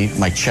Fidelity,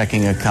 my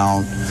checking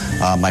account,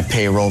 my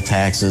payroll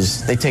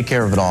taxes. They take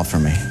care of it all for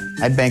me.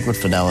 I bank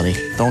with Fidelity,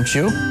 don't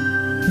you?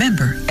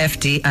 Member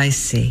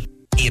FDIC.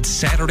 It's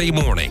Saturday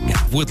morning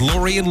with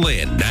Laurie and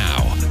Lynn.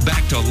 Now,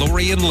 back to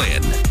Laurie and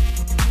Lynn.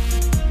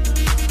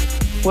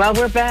 Well,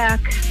 we're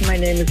back. My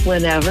name is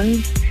Lynn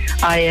Evans.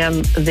 I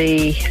am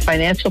the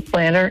financial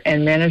planner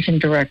and managing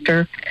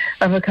director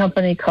of a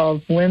company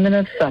called Women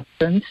of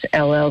Substance,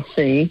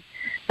 LLC.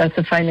 That's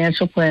a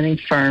financial planning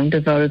firm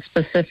devoted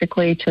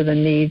specifically to the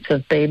needs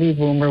of baby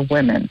boomer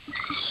women.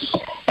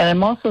 And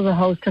I'm also the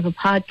host of a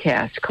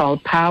podcast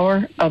called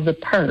Power of the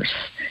Purse,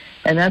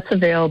 and that's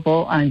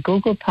available on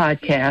Google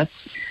Podcasts,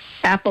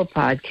 Apple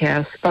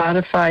Podcasts,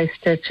 Spotify,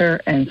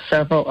 Stitcher, and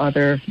several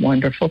other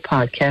wonderful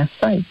podcast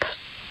sites.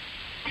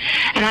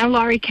 And I'm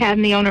Laurie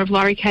Cadden, the owner of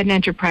Laurie Cadden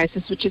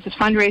Enterprises, which is a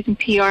fundraising,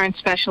 PR, and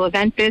special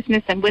event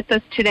business. And with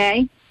us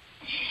today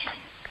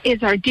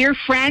is our dear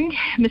friend,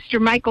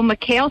 Mr. Michael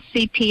McHale,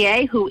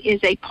 CPA, who is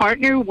a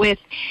partner with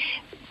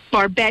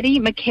Barbetti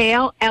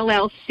McHale,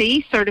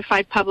 LLC,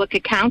 Certified Public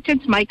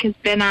Accountants. Mike has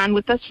been on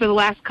with us for the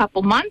last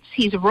couple months.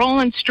 He's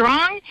rolling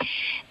strong,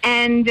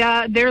 and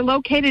they're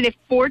located at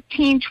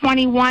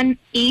 1421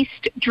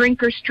 East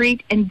Drinker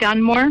Street in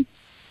Dunmore.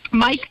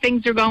 Mike,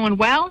 things are going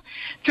well.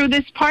 Through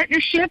this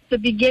partnership, the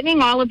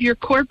beginning, all of your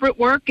corporate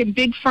work and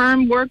big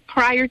firm work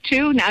prior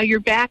to, now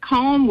you're back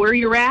home where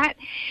you're at,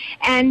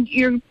 and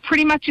you're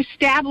pretty much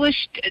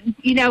established,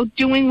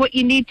 doing what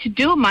you need to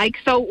do, Mike.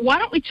 So why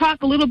don't we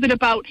talk a little bit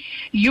about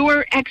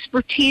your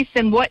expertise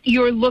and what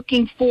you're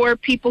looking for,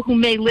 people who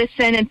may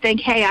listen and think,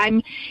 hey,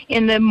 I'm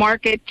in the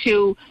market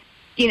to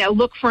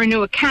look for a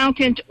new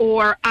accountant,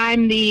 or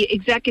I'm the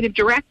executive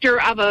director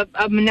of a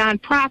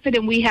nonprofit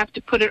and we have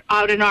to put it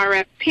out an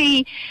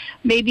RFP.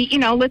 Maybe,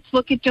 let's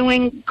look at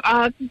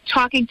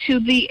talking to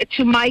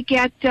Mike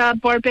at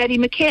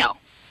Barbetti McHale.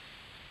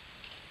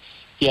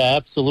 Yeah,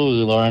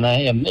 absolutely, Lauren.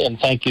 And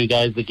thank you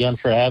guys again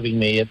for having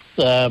me.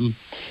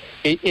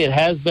 It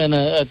has been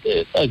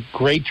a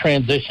great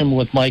transition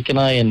with Mike and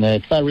I, and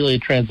it's not really a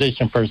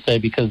transition per se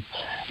because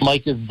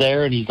Mike is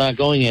there and he's not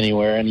going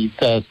anywhere, and he's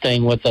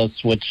staying with us,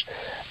 which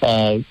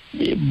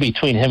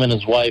between him and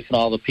his wife and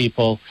all the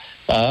people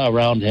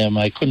around him,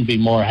 I couldn't be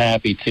more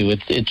happy to.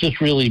 It's just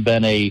really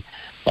been a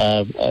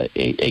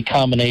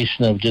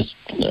combination of just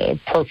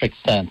perfect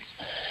sense.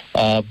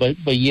 But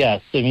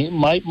yes, I mean,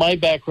 my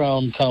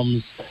background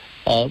comes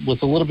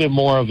with a little bit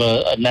more of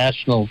a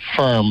national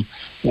firm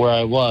where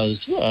I was,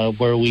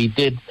 where we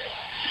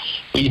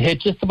hit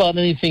just about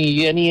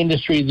anything, any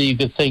industry that you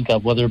could think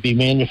of, whether it be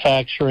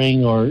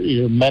manufacturing or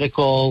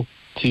medical,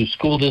 to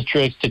school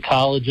districts, to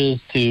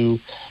colleges, to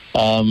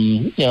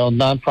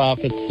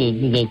nonprofits.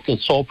 The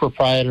sole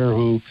proprietor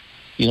who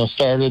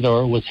started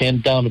or was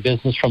handed down a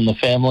business from the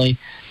family.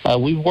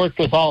 We've worked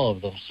with all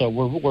of them, so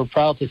we're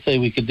proud to say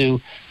we could do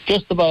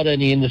just about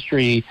any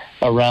industry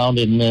around,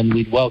 and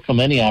we'd welcome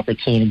any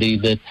opportunity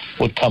that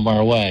would come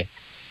our way.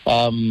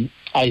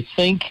 I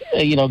think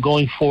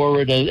going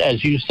forward,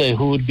 as you say,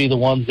 who would be the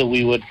ones that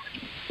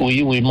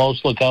we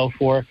most look out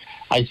for?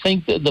 I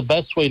think that the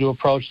best way to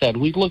approach that,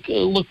 we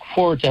look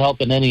forward to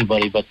helping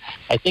anybody, but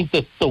I think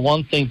that the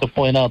one thing to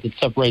point out that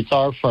separates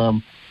our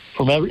firm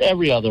from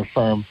every other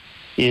firm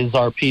is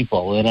our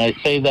people. And I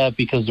say that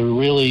because they're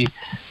really,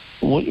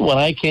 when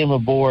I came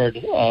aboard,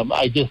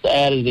 I just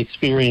added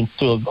experience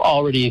to an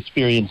already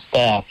experienced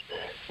staff.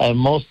 And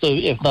most of,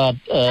 if not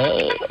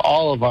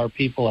all of our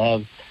people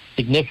have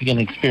significant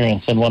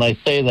experience. And when I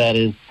say that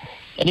is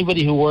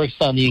anybody who works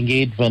on the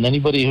engagement,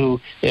 anybody who,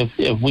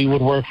 if we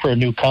would work for a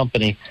new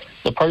company,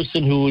 the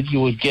person who you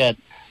would get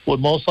would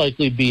most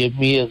likely be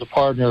me as a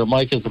partner or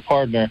Mike as a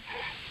partner.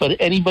 But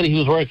anybody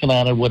who's working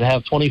on it would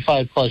have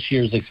 25-plus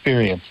years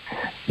experience.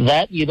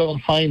 That you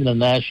don't find in a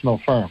national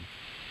firm.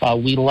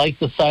 We like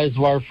the size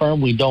of our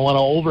firm. We don't want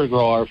to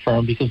overgrow our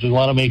firm because we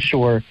want to make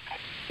sure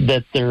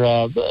that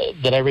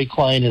that every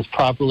client is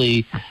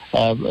properly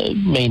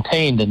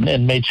maintained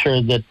and made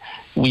sure that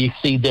we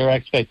exceed their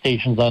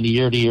expectations on a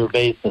year-to-year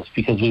basis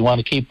because we want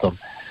to keep them.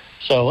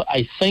 So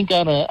I think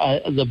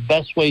the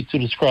best way to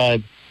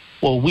describe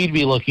what we'd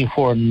be looking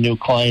for in a new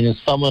client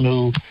is someone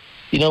who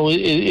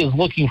is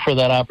looking for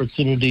that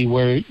opportunity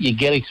where you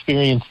get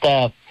experienced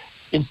staff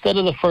instead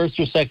of the first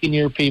or second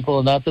year people.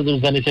 And not that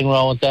there's anything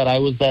wrong with that. I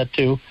was that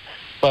too.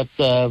 But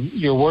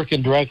you're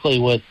working directly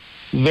with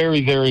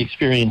very, very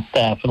experienced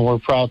staff. And we're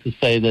proud to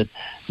say that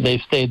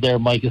they've stayed there.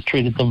 Mike has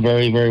treated them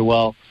very, very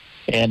well.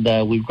 And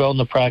we've grown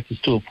the practice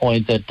to a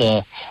point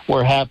that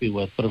we're happy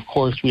with. But, of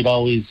course, we'd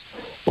always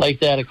like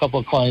to add a couple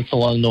of clients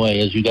along the way,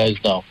 as you guys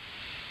know.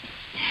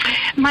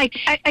 Mike,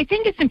 I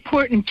think it's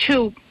important,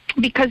 too,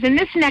 because in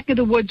this neck of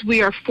the woods,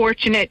 we are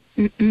fortunate,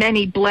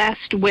 many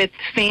blessed with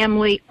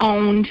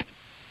family-owned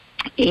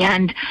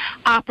and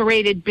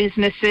operated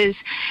businesses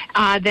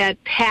that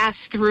pass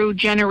through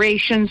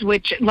generations,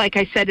 which, like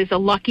I said, is a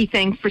lucky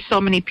thing for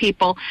so many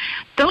people.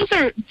 Those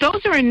are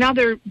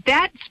another,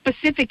 that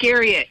specific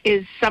area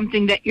is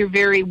something that you're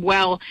very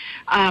well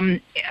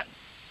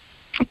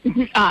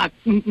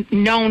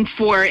known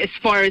for, as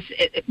far as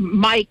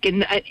Mike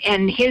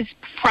and his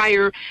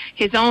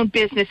own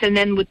business, and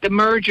then with the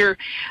merger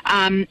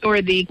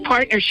or the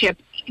partnership.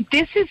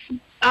 This is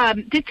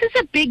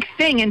a big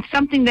thing, and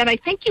something that I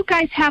think you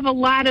guys have a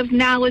lot of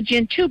knowledge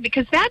in too,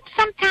 because that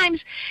sometimes,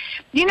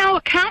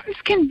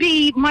 accountants can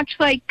be much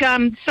like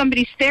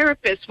somebody's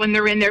therapist when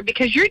they're in there,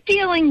 because you're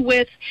dealing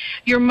with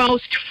your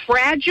most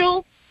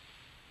fragile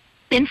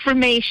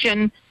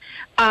information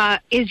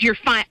are your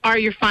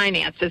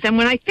finances. And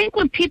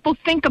when people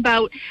think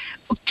about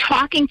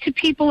talking to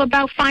people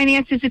about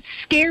finances, it's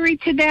scary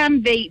to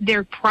them.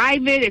 They're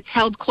private. It's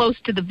held close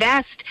to the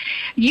vest.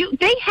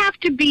 They have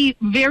to be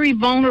very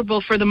vulnerable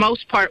for the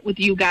most part with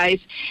you guys.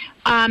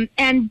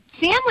 And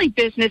family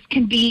business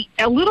can be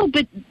a little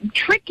bit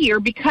trickier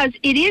because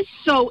it is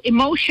so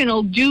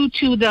emotional due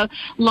to the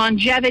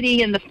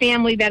longevity and the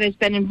family that has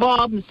been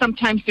involved. And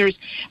sometimes there's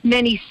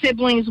many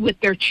siblings with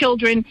their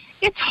children.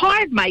 It's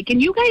hard, Mike,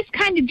 and you guys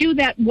kind of do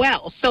that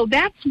well. So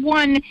that's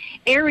one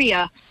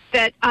area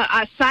that,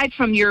 aside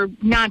from your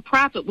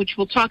nonprofit, which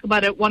we'll talk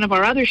about at one of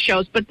our other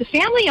shows, but the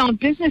family-owned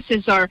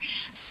businesses are.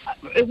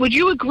 Would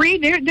you agree?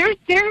 They're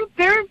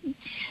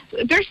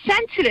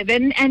sensitive,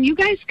 and you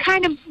guys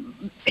kind of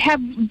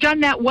have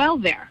done that well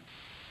there.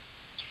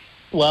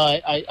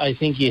 Well, I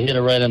think you hit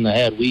it right on the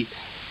head. We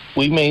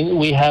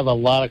have a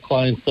lot of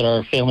clients that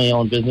are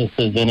family-owned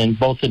businesses, and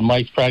both in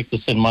Mike's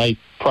practice and my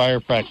prior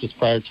practice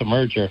prior to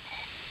merger,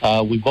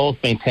 we both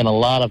maintain a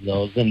lot of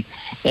those, and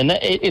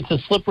it's a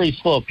slippery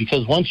slope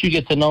because once you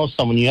get to know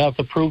someone, you have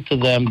to prove to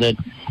them that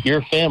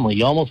you're family.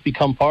 You almost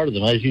become part of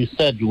them, as you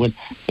said. When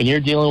you're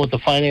dealing with the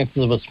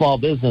finances of a small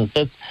business,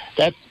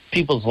 that's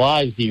people's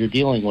lives that you're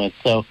dealing with.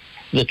 So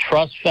the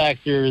trust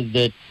factor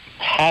that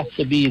has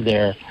to be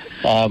there,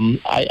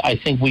 I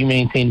think we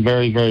maintain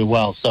very, very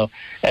well. So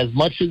as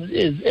much as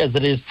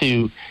it is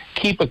to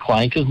keep a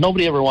client, because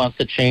nobody ever wants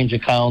to change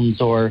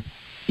accountants or,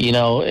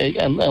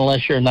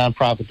 unless you're a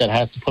nonprofit that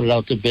has to put it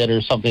out to bid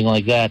or something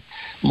like that.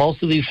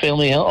 Most of these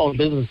family-owned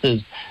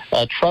businesses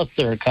trust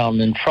their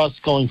accountant and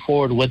trust going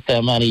forward with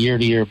them on a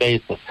year-to-year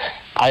basis.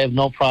 I have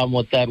no problem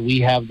with that. We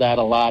have that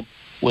a lot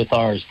with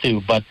ours,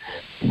 too. But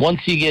once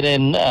you get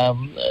in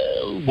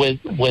with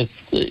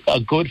a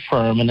good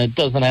firm, and it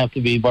doesn't have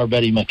to be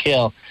Barbetti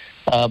McHale,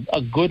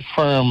 a good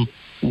firm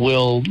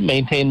will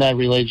maintain that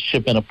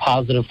relationship in a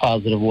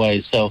positive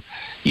way. So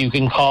you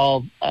can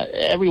call.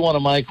 Every one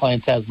of my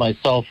clients has my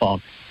cell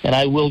phone, and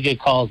I will get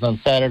calls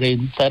on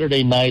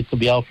Saturday nights to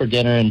be out for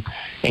dinner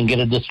and get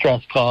a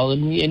distress call,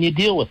 and you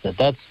deal with it.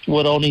 That's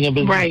what owning a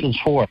business is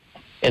for,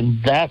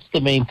 and that's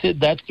the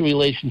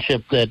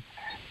relationship that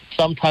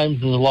sometimes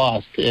is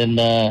lost.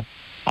 And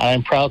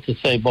I'm proud to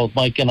say both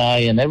Mike and I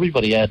and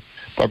everybody at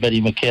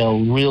Barbetti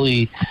McHale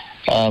really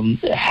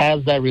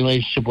has that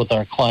relationship with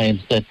our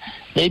clients that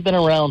they've been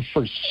around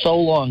for so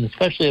long,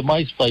 especially at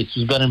Mike's place,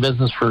 who's been in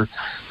business for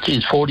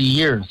 40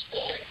 years.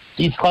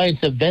 These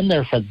clients have been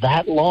there for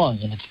that long,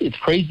 and it's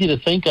crazy to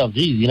think of,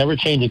 you never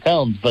change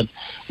accountants, but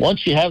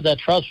once you have that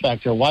trust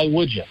factor, why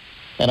would you?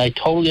 And I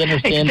totally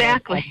understand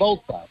that on both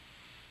sides.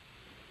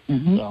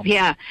 Mm-hmm. So.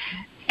 Yeah.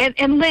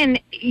 And Lynn,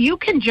 you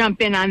can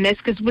jump in on this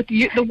because with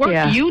the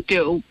work you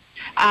do,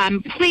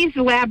 please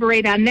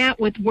elaborate on that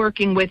with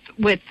working with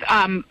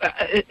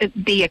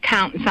the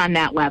accountants on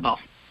that level.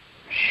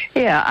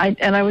 Yeah,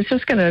 I was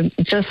just going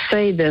to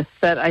say this,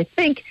 that I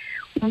think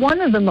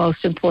one of the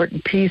most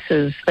important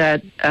pieces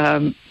that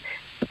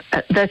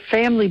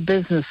family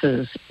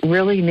businesses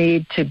really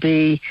need to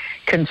be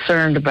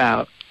concerned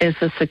about is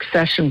the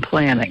succession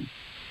planning.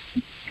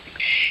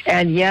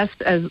 And yes,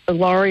 as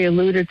Laurie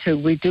alluded to,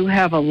 we do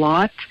have a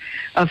lot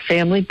of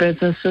family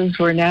businesses.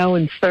 We're now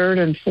in third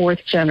and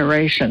fourth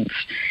generations.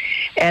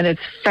 And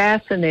it's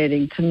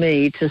fascinating to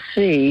me to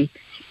see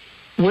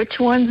which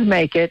ones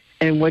make it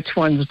and which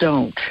ones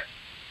don't.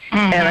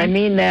 Mm-hmm. And I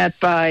mean that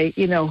by,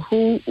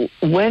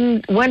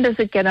 when does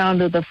it get on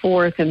to the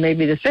fourth and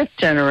maybe the fifth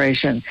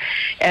generation?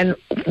 And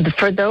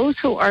for those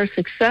who are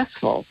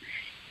successful,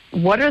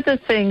 what are the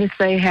things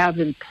they have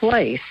in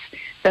place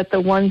that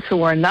the ones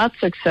who are not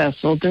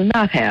successful do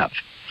not have?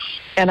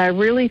 And I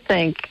really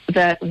think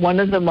that one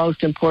of the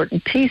most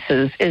important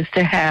pieces is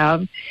to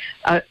have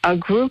a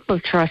group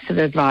of trusted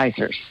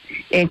advisors,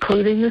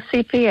 including the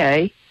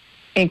CPA,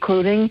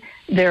 including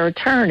their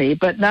attorney,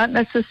 but not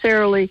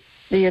necessarily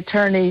the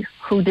attorney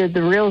who did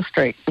the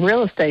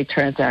real estate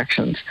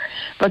transactions,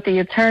 but the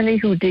attorney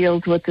who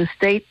deals with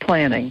estate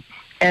planning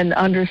and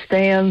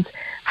understands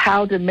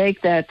how to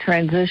make that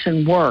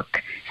transition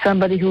work,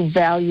 somebody who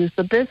values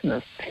the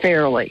business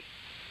fairly.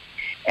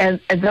 And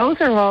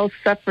those are all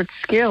separate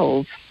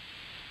skills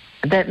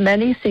that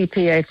many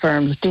CPA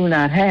firms do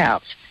not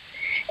have.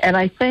 And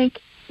I think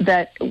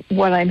that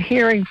what I'm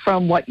hearing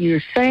from what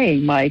you're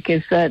saying, Mike,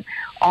 is that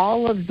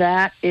all of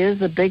that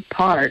is a big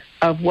part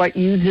of what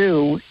you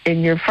do in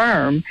your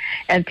firm,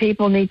 and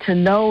people need to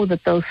know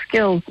that those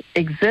skills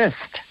exist.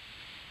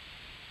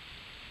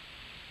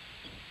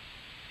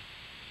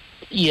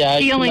 Yeah,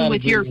 dealing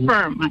with your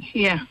firm.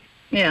 Yeah.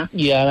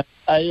 Yeah,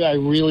 I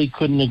really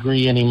couldn't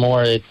agree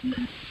anymore.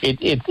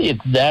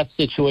 It's that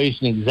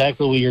situation,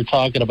 exactly what you're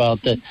talking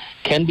about, that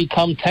can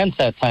become tense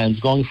at times,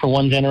 going from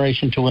one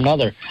generation to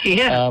another.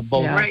 Yeah,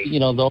 right.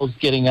 Those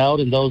getting out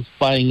and those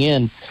buying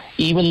in,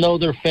 even though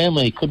they're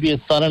family. It could be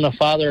a son and a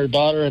father, a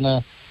daughter and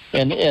a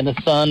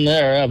son,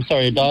 or I'm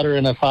sorry, a daughter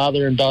and a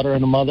father, and daughter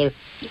and a mother.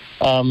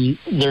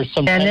 There's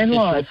some and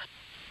in-laws.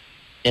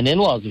 And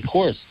in-laws, of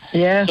course.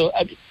 Yeah. So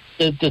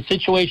the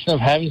situation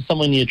of having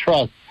someone you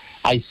trust,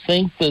 I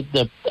think that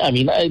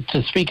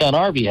to speak on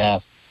our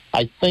behalf,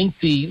 I think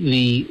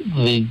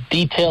the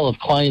detail of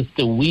clients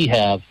that we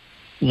have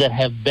that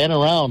have been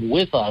around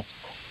with us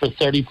for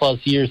 30 plus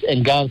years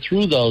and gone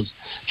through those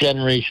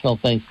generational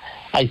things,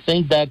 I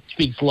think that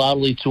speaks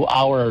loudly to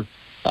our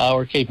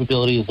our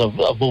capabilities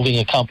of moving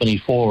a company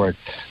forward.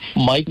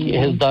 Mike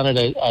has done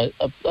it a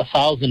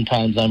 1,000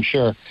 times, I'm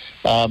sure.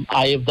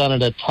 I have done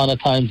it a ton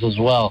of times as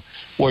well,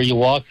 where you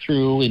walk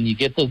through and you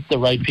get the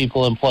right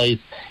people in place.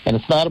 And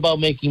it's not about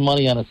making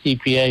money on a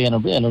CPA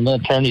and an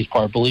attorney's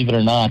part, believe it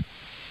or not.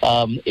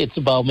 It's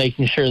about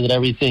making sure that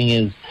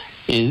everything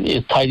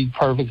is tidied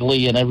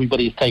perfectly and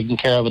everybody's taken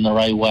care of in the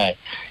right way.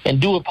 And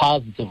do it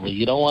positively.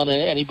 You don't want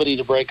anybody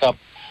to break up,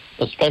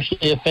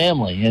 especially a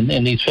family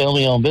and these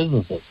family-owned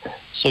businesses.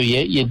 So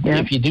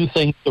if you do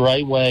things the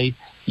right way,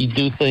 you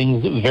do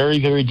things very,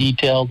 very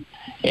detailed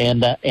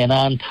and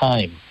on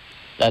time.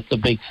 That's a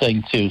big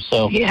thing too.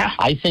 So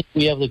I think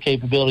we have the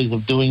capabilities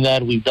of doing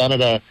that. We've done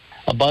it a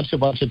bunch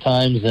of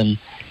times, and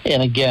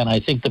again, I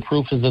think the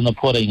proof is in the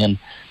pudding. And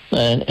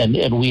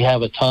we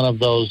have a ton of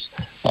those,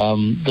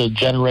 the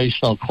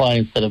generational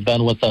clients that have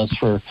been with us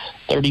for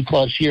 30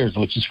 plus years,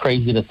 which is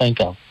crazy to think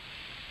of.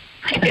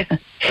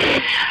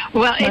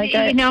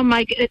 Well,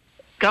 Mike,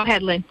 go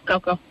ahead, Lynn.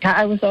 Go.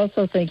 I was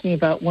also thinking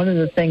about one of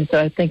the things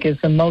that I think is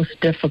the most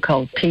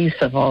difficult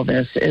piece of all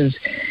this is,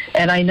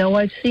 and I know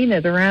I've seen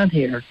it around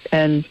here,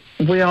 and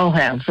we all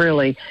have,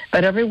 really,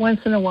 but every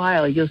once in a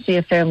while you'll see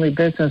a family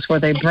business where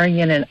they bring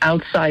in an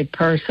outside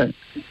person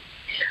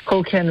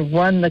who can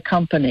run the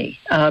company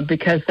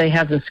because they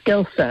have the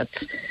skill sets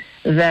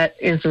that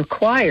is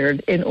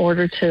required in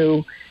order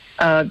to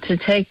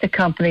take the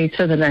company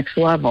to the next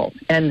level.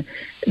 And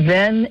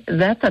then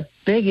that's a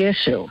big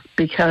issue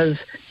because,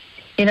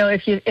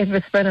 if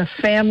it's been a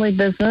family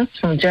business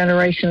from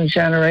generation to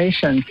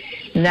generation,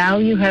 now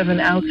you have an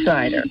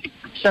outsider.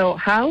 So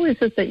how is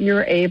it that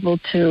you're able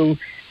to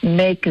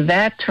make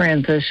that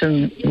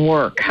transition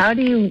work? How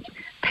do you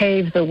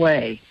pave the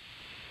way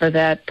for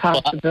that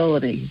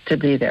possibility to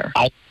be there?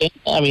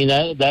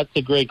 That's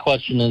a great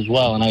question as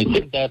well. And I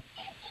think that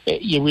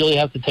you really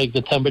have to take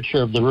the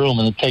temperature of the room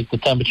and take the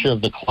temperature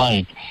of the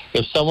client.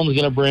 If someone's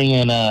going to bring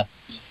in a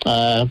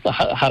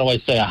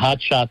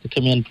hot shot to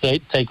come in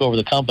and take over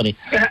the company,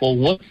 well,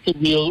 what's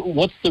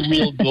the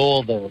real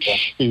goal there?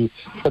 To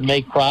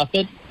make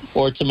profit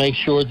or to make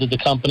sure that the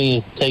company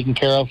is taken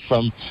care of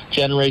from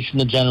generation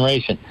to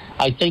generation?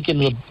 I think in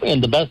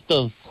the best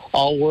of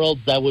all worlds,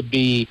 that would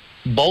be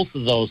both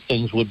of those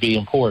things would be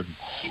important.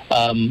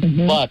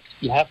 But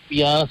you have to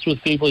be honest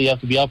with people. You have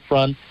to be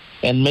upfront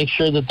and make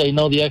sure that they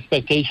know the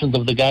expectations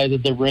of the guy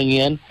that they're bringing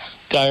in,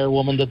 guy or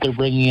woman that they're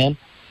bringing in,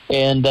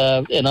 and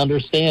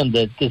understand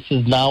that this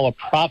is now a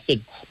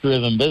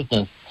profit-driven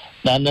business,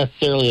 not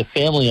necessarily a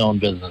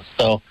family-owned business.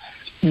 So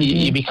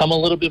you become a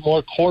little bit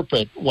more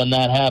corporate when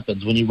that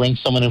happens, when you bring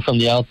someone in from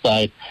the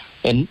outside.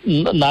 And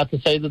not to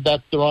say that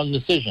that's the wrong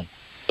decision,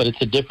 but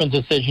it's a different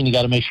decision. You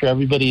got to make sure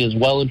everybody is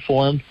well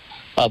informed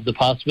of the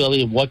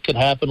possibility of what could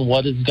happen,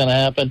 what is going to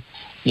happen,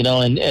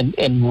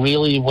 and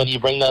really when you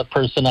bring that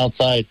person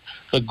outside,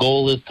 the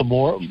goal is the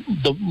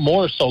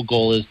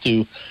goal is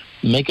to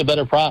make a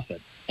better profit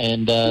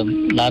and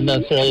not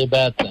necessarily a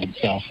bad thing.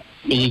 So,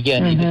 but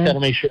again, you just got to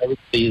make sure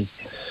everybody is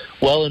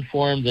well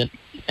informed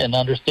and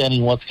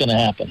understanding what's going to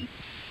happen.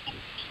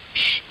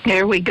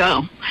 There we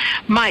go.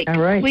 Mike,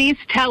 please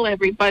tell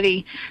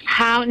everybody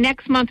how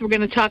next month we're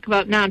going to talk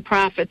about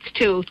nonprofits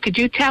too. Could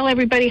you tell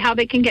everybody how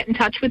they can get in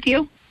touch with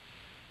you?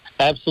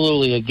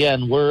 Absolutely.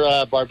 Again, we're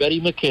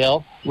Barbetti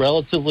McHale,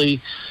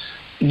 relatively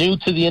new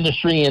to the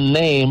industry in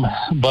name,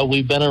 but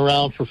we've been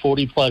around for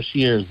 40 plus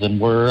years, and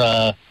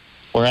we're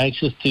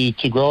anxious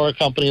to grow our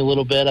company a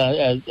little bit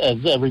as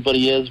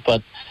everybody is.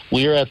 But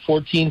we are at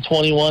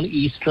 1421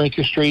 East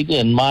Drinker Street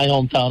in my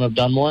hometown of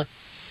Dunmore,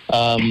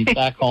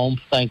 back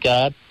home, thank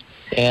God.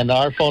 And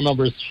our phone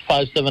number is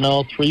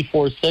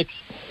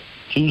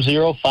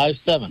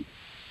 570-346-2057.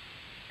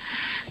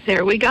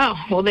 There we go.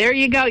 Well, there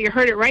you go. You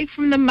heard it right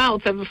from the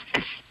mouth of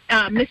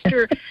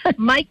Mr.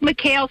 Mike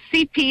McHale,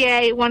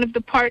 CPA, one of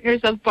the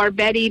partners of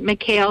Barbetti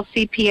McHale,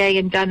 CPA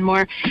in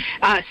Dunmore,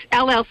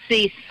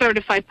 LLC,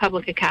 Certified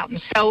Public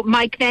Accountant. So,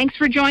 Mike, thanks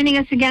for joining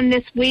us again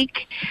this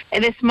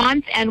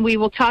month, and we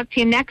will talk to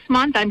you next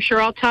month. I'm sure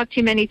I'll talk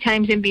to you many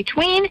times in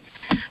between.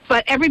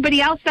 But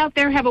everybody else out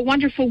there, have a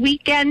wonderful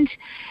weekend,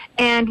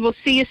 and we'll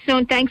see you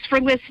soon. Thanks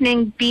for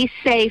listening. Be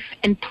safe,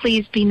 and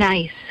please be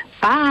nice.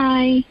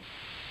 Bye.